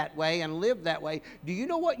act that way and live that way, do you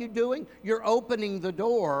know what you're doing? You're opening the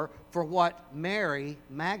door for what Mary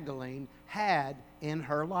Magdalene had in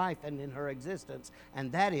her life and in her existence,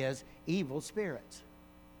 and that is evil spirits.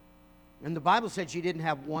 And the Bible said she didn't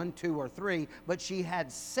have 1, 2, or 3, but she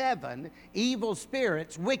had 7 evil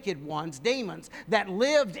spirits, wicked ones, demons, that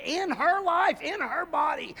lived in her life, in her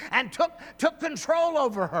body, and took control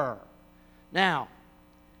over her. Now,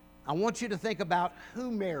 I want you to think about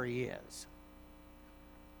who Mary is.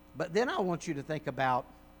 But then I want you to think about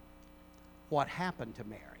what happened to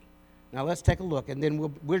Mary. Now, let's take a look, and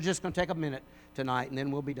then we're just going to take a minute tonight, and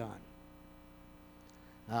then we'll be done.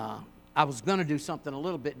 I was going to do something a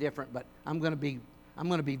little bit different, but I'm going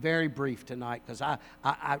to be very brief tonight because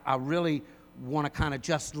I really want to kind of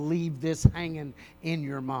just leave this hanging in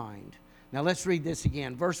your mind. Now let's read this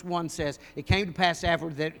again. Verse 1 says, "It came to pass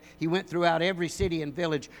afterward that he went throughout every city and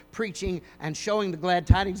village, preaching and showing the glad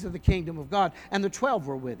tidings of the kingdom of God. And the 12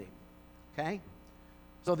 were with him." Okay?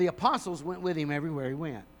 So the apostles went with him everywhere he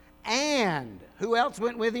went. And who else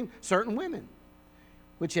went with him? Certain women,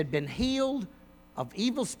 which had been healed of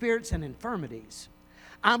evil spirits and infirmities.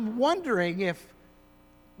 I'm wondering if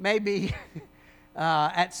maybe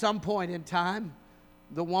at some point in time,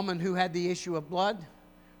 the woman who had the issue of blood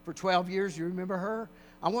for 12 years, you remember her?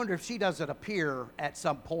 I wonder if she doesn't appear at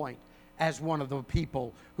some point as one of the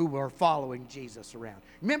people who were following Jesus around.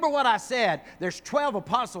 Remember what I said? There's 12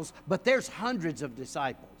 apostles, but there's hundreds of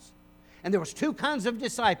disciples. And there was 2 kinds of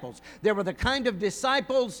disciples. There were the kind of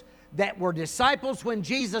disciples that were disciples when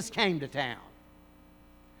Jesus came to town.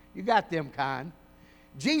 You got them kind.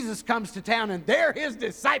 Jesus comes to town and they're his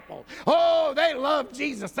disciples. Oh, they love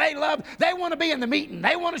Jesus. They want to be in the meeting.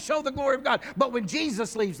 They want to show the glory of God. But when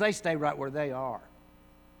Jesus leaves, they stay right where they are.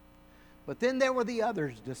 But then there were the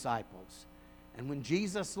other disciples. And when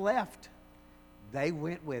Jesus left, they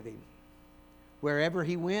went with him. Wherever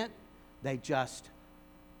he went, they just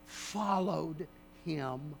followed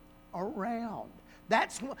him around.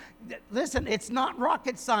 Listen, it's not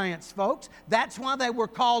rocket science, folks. That's why they were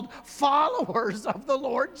called followers of the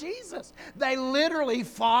Lord Jesus. They literally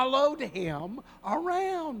followed him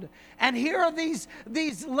around. And here are these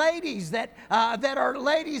ladies that are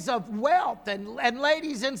ladies of wealth and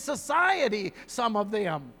ladies in society, some of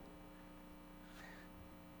them.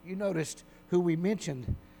 You noticed who we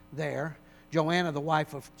mentioned there. Joanna, the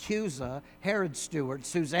wife of Chuza, Herod's steward,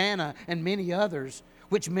 Susanna, and many others,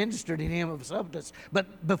 which ministered in him of substance.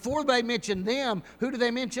 But before they mentioned them, who do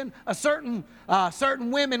they mention? Certain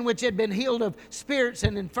women which had been healed of spirits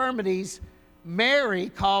and infirmities. Mary,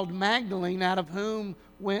 called Magdalene, out of whom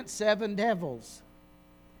went 7 devils.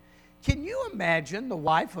 Can you imagine the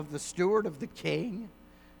wife of the steward of the king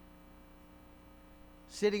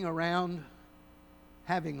sitting around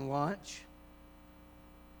having lunch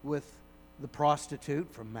with the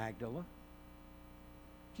prostitute from Magdala?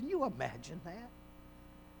 Can you imagine that?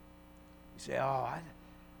 You say, "Oh,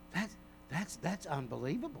 that's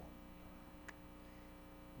unbelievable."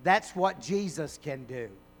 That's what Jesus can do.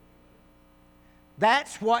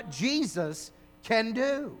 That's what Jesus can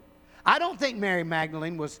do. I don't think Mary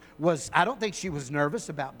Magdalene I don't think she was nervous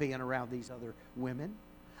about being around these other women.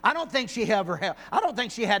 I don't think she had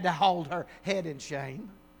to hold her head in shame.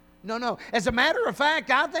 No. As a matter of fact,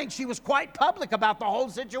 I think she was quite public about the whole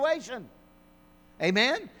situation.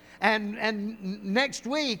 Amen? and next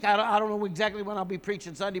week, I don't know exactly when I'll be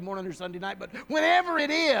preaching, Sunday morning or Sunday night, but whenever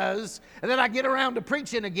it is that I get around to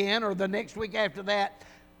preaching again, or the next week after that,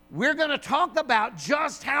 we're going to talk about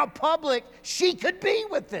just how public she could be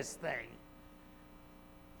with this thing.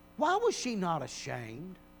 Why was she not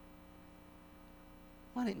ashamed?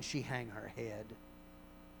 Why didn't she hang her head?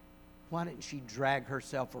 Why didn't she drag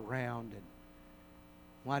herself around? And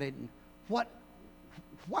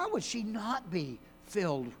why would she not be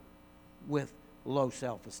filled with low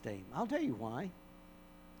self-esteem? I'll tell you why.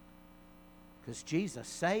 Because Jesus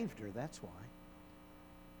saved her, that's why.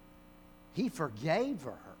 He forgave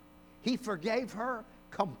her. He forgave her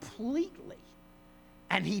completely.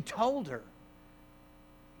 And he told her,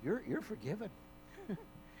 you're forgiven.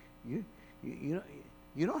 You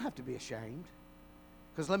don't have to be ashamed.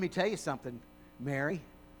 Because let me tell you something, Mary,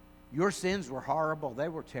 your sins were horrible. They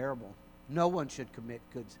were terrible. No one should commit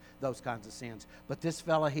those kinds of sins. But this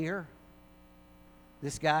fella here,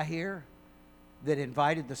 this guy here, that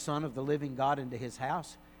invited the Son of the living God into his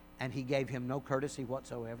house, and he gave him no courtesy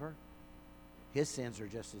whatsoever, his sins are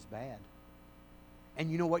just as bad. And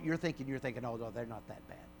you know what you're thinking? You're thinking, oh, no, they're not that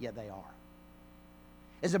bad. Yeah, they are.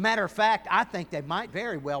 As a matter of fact, I think they might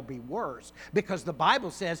very well be worse, because the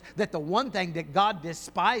Bible says that the one thing that God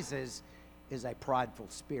despises is a prideful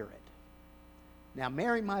spirit. Now,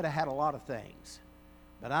 Mary might have had a lot of things,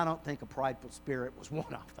 but I don't think a prideful spirit was one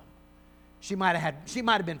of them. She might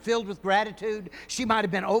have been filled with gratitude. She might have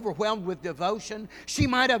been overwhelmed with devotion. She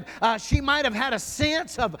might have had a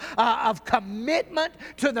sense of commitment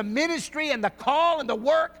to the ministry and the call and the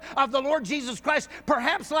work of the Lord Jesus Christ,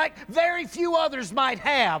 perhaps like very few others might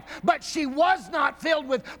have. But she was not filled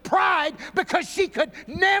with pride, because she could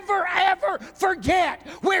never, ever forget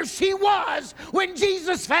where she was when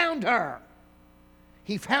Jesus found her.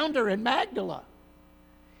 He found her in Magdala.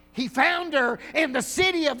 He found her in the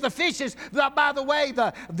city of the fishes. By the way,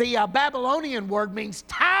 the Babylonian word means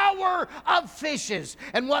tower of fishes.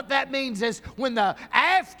 And what that means is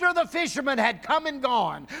after the fishermen had come and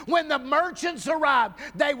gone, when the merchants arrived,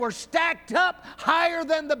 they were stacked up higher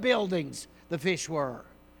than the buildings, the fish were,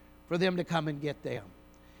 for them to come and get them.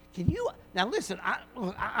 Now listen,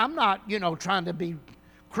 I'm not, trying to be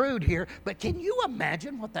crude here, but can you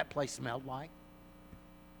imagine what that place smelled like?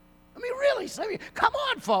 I mean, really, come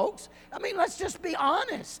on, folks. I mean, let's just be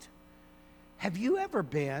honest. Have you ever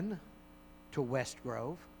been to West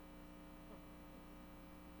Grove?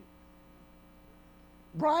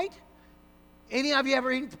 Right? Any of you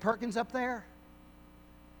ever eaten at the Perkins up there?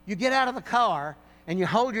 You get out of the car and you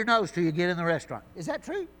hold your nose till you get in the restaurant. Is that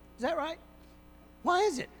true? Is that right? Why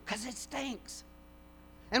is it? Because it stinks.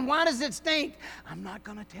 And why does it stink? I'm not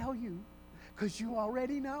going to tell you, because you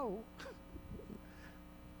already know.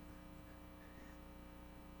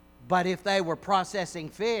 But if they were processing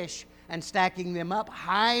fish and stacking them up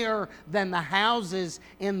higher than the houses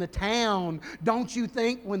in the town, don't you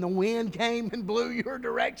think when the wind came and blew your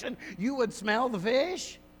direction, you would smell the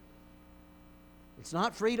fish? It's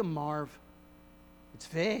not freedom, Marv. It's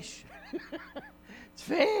fish. It's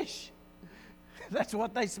fish. That's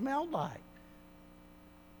what they smelled like.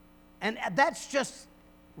 And that's just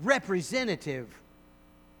representative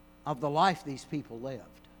of the life these people lived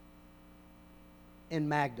in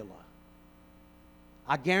Magdala.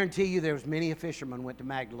 I guarantee you there was many a fisherman went to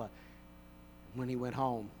Magdala. When he went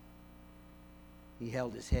home, he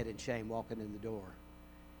held his head in shame walking in the door.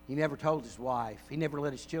 He never told his wife. He never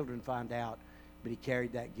let his children find out, but he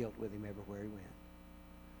carried that guilt with him everywhere he went.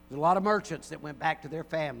 There's a lot of merchants that went back to their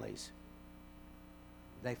families.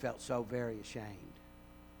 They felt so very ashamed.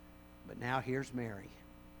 But now here's Mary,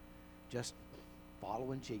 just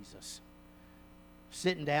following Jesus,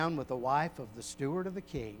 sitting down with the wife of the steward of the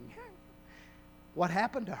king. What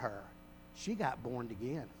happened to her? She got born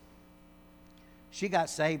again. She got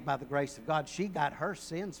saved by the grace of God. She got her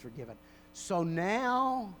sins forgiven. So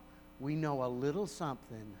now we know a little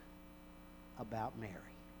something about Mary.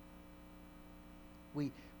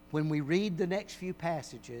 When we read the next few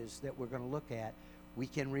passages that we're going to look at, we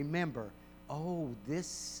can remember, oh,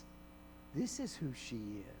 this is who she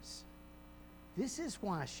is. This is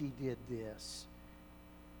why she did this.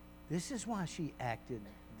 This is why she acted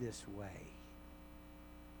this way.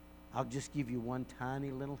 I'll just give you one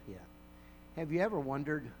tiny little hint. Have you ever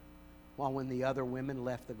wondered why when the other women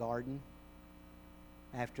left the garden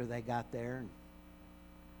after they got there,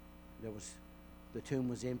 and the tomb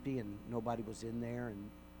was empty and nobody was in there and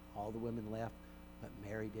all the women left, but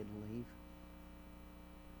Mary didn't leave?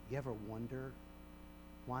 You ever wonder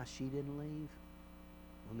why she didn't leave?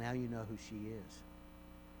 Well, now you know who she is.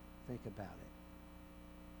 Think about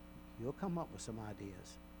it. You'll come up with some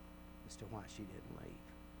ideas as to why she didn't leave.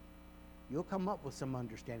 you'll come up with some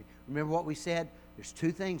understanding. Remember what we said? There's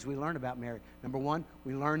two things we learn about Mary. Number one,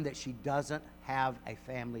 we learn that she doesn't have a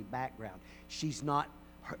family background. She's not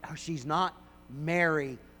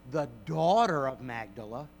Mary, the daughter of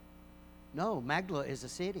Magdala. No, Magdala is a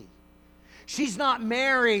city. She's not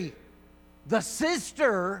Mary, the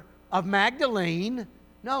sister of Magdalene.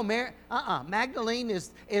 No, Magdalene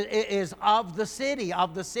is of the city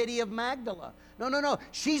of Magdala. No.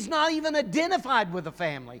 She's not even identified with a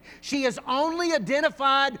family. She is only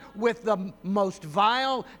identified with the most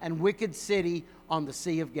vile and wicked city on the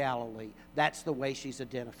Sea of Galilee. That's the way she's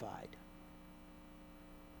identified.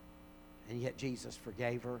 And yet Jesus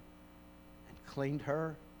forgave her and cleaned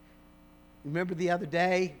her. You remember the other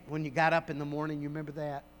day when you got up in the morning? You remember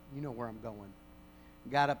that? You know where I'm going.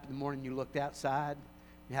 You got up in the morning, you looked outside.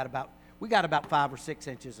 We got about 5 or 6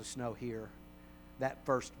 inches of snow here. That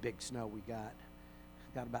first big snow we got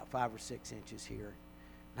about 5 or 6 inches here.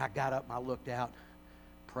 And I got up and I looked out.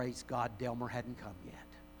 Praise God, Delmer hadn't come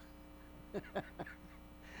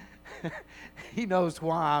yet. He knows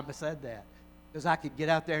why I said that. Because I could get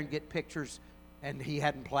out there and get pictures, and he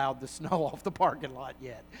hadn't plowed the snow off the parking lot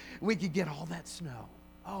yet. We could get all that snow.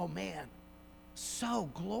 Oh, man, so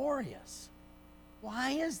glorious.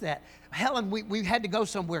 Why is that? Helen, we had to go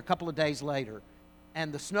somewhere a couple of days later,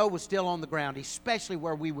 and the snow was still on the ground, especially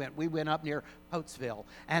where we went. We went up near Potesville,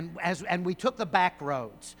 and we took the back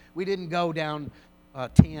roads. We didn't go down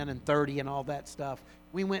 10 and 30 and all that stuff.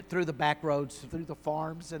 We went through the back roads, through the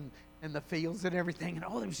farms and the fields and everything, and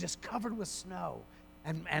it was just covered with snow.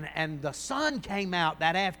 And the sun came out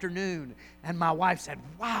that afternoon, and my wife said,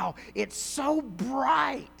 wow, it's so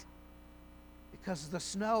bright, because the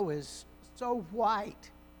snow is so white,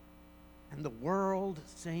 and the world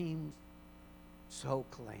seems so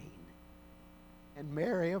clean. And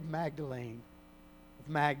Mary of Magdala,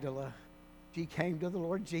 she came to the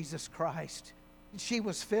Lord Jesus Christ, and she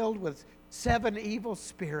was filled with 7 evil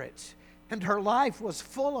spirits, and her life was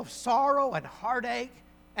full of sorrow and heartache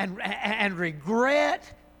and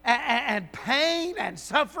regret and pain and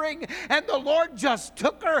suffering, and the Lord just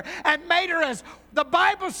took her and made her, as the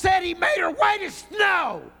Bible said, He made her white as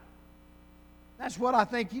snow. That's what I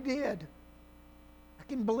think He did. I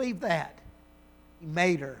can believe that. He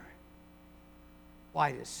made her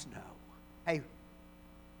white as snow. Hey,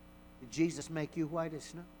 did Jesus make you white as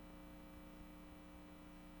snow?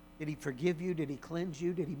 Did He forgive you? Did He cleanse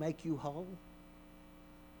you? Did He make you whole?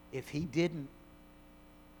 If He didn't,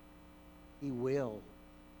 He will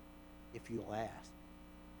if you'll ask.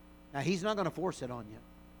 Now, He's not going to force it on you.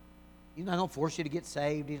 He's not going to force you to get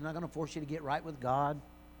saved. He's not going to force you to get right with God.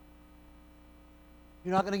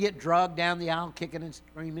 You're not going to get drugged down the aisle, kicking and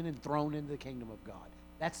screaming and thrown into the kingdom of God.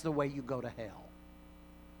 That's the way you go to hell.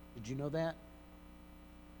 Did you know that?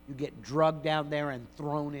 You get drugged down there and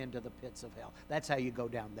thrown into the pits of hell. That's how you go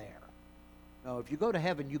down there. No, if you go to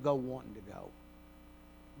heaven, you go wanting to go.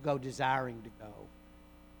 You go desiring to go.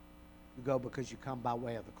 You go because you come by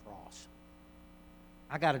way of the cross.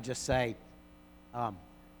 I got to just say,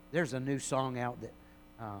 there's a new song out that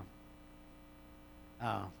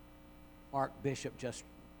Mark Bishop just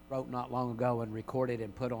wrote not long ago and recorded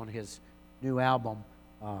and put on his new album,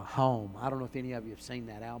 Home. I don't know if any of you have seen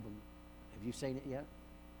that album. Have you seen it yet?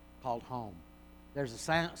 Called Home. There's a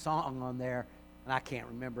song on there, and I can't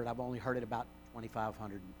remember it. I've only heard it about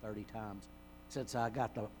 2,530 times since I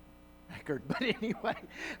got the record. But anyway,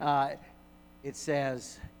 it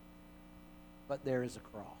says, but there is a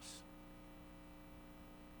cross.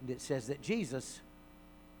 And it says that Jesus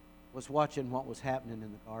was watching what was happening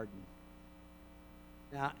in the garden.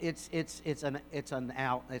 Now, it's an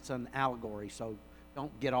allegory, so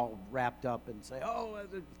don't get all wrapped up and say, oh,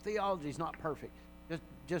 the theology's not perfect.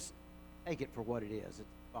 Just take it for what it is. It's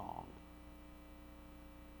a song.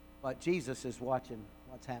 But Jesus is watching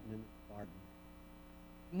what's happening in the garden.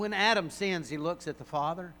 When Adam sins, he looks at the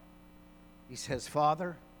Father. He says,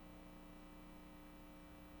 Father,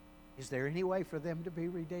 is there any way for them to be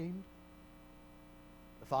redeemed?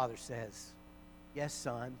 The Father says, yes,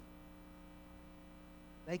 Son.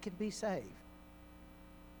 They can be saved.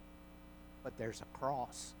 But there's a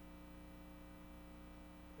cross.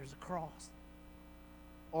 There's a cross.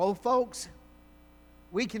 Oh, folks,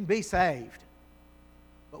 we can be saved,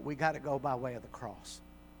 but we got to go by way of the cross.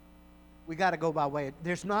 We got to go by way.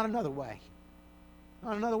 There's not another way.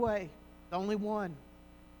 Not another way. There's only one. You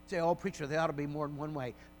say, oh, preacher, there ought to be more than one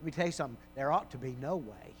way. Let me tell you something. There ought to be no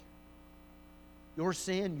way. Your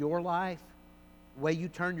sin, your life, the way you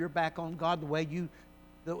turned your back on God, the way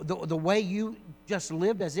you just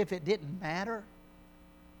lived as if it didn't matter,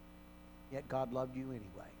 yet God loved you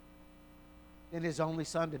anyway. than His only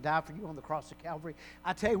Son to die for you on the cross of Calvary.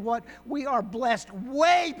 I tell you what, we are blessed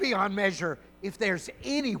way beyond measure if there's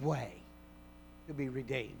any way to be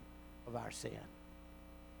redeemed of our sin.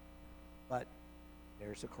 But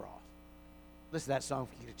there's a cross. Listen to that song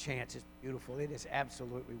if you get a chance. It's beautiful. It is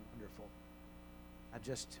absolutely wonderful. I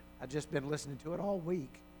just been listening to it all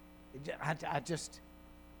week. I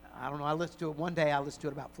don't know. I listened to it one day. I listened to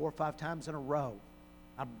it about 4 or 5 times in a row.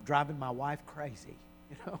 I'm driving my wife crazy,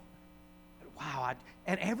 you know. Wow.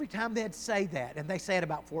 And every time they'd say that, and they say it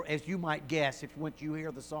about 4, as you might guess, once you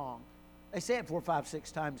hear the song, they say it 4, 5,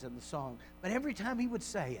 6 times in the song. But every time he would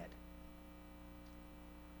say it,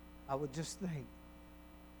 I would just think,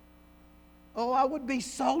 oh, I would be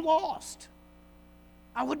so lost.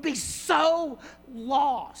 I would be so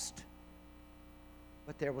lost.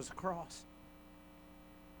 But there was a cross.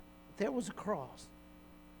 There was a cross.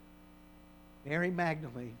 Mary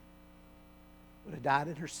Magdalene would have died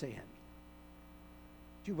in her sin.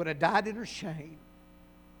 She would have died in her shame.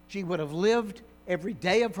 She would have lived every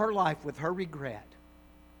day of her life with her regret.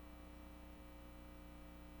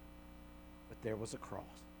 But there was a cross.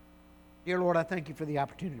 Dear Lord, I thank you for the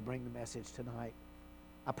opportunity to bring the message tonight.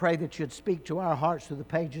 I pray that you'd speak to our hearts through the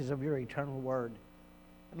pages of your eternal word.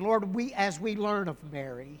 And Lord, as we learn of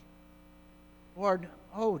Mary, Lord,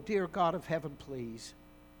 oh dear God of heaven, please,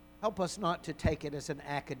 help us not to take it as an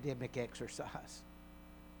academic exercise.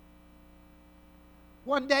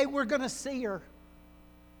 One day we're going to see her.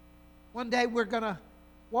 One day we're going to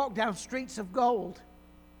walk down streets of gold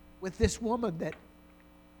with this woman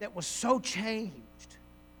that was so changed,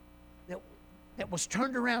 that was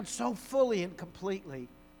turned around so fully and completely.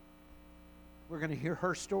 We're going to hear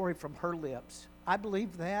her story from her lips. I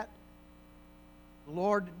believe that.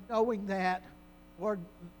 Lord, knowing that, Lord,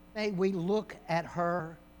 may we look at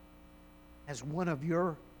her as one of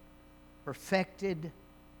your perfected,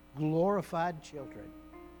 glorified children.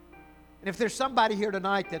 And if there's somebody here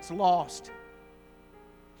tonight that's lost,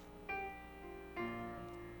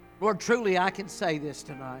 Lord, truly I can say this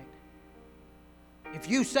tonight. If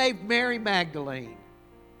you saved Mary Magdalene,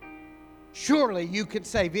 surely you can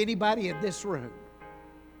save anybody in this room.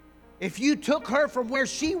 If you took her from where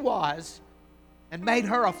she was and made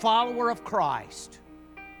her a follower of Christ,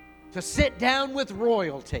 to sit down with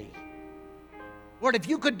royalty, Lord, if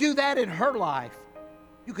you could do that in her life,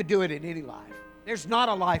 you could do it in any life. There's not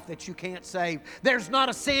a life that you can't save. There's not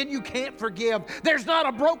a sin you can't forgive. There's not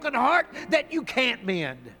a broken heart that you can't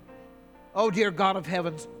mend. Oh, dear God of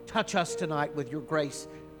heaven, touch us tonight with your grace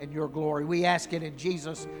and your glory. We ask it in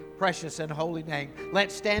Jesus' precious and holy name.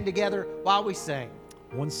 Let's stand together while we sing.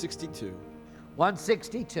 162.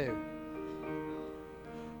 162.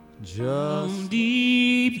 How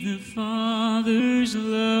deep the Father's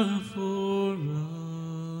love for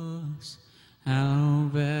us, how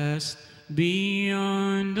vast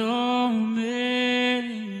beyond all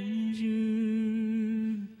measure,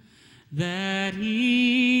 that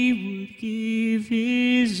He would give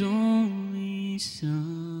His only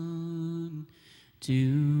Son to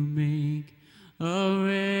make a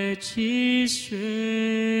wretch His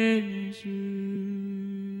treasure.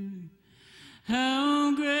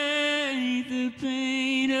 How great the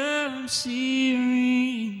pain of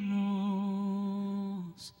searing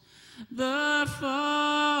loss! The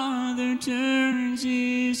Father turns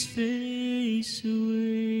His face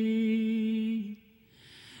away,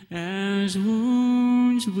 as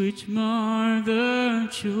wounds which mar the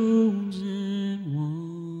chosen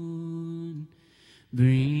one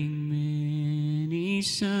bring many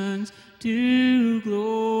sons to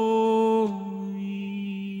glory.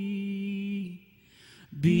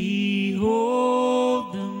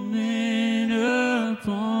 Behold the man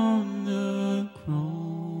upon the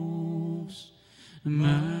cross,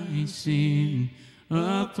 my sin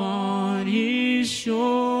upon His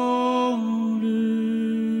shoulders.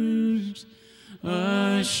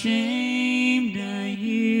 Ashamed I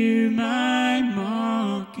hear my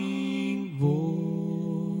mocking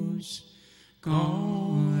voice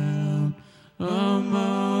call out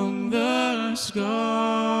among the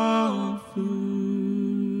scoffers.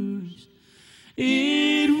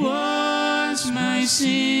 It was my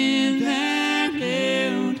sin that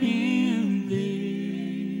held Him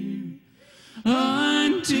there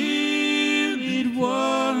until it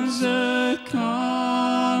was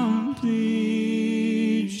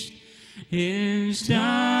accomplished. His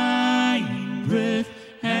time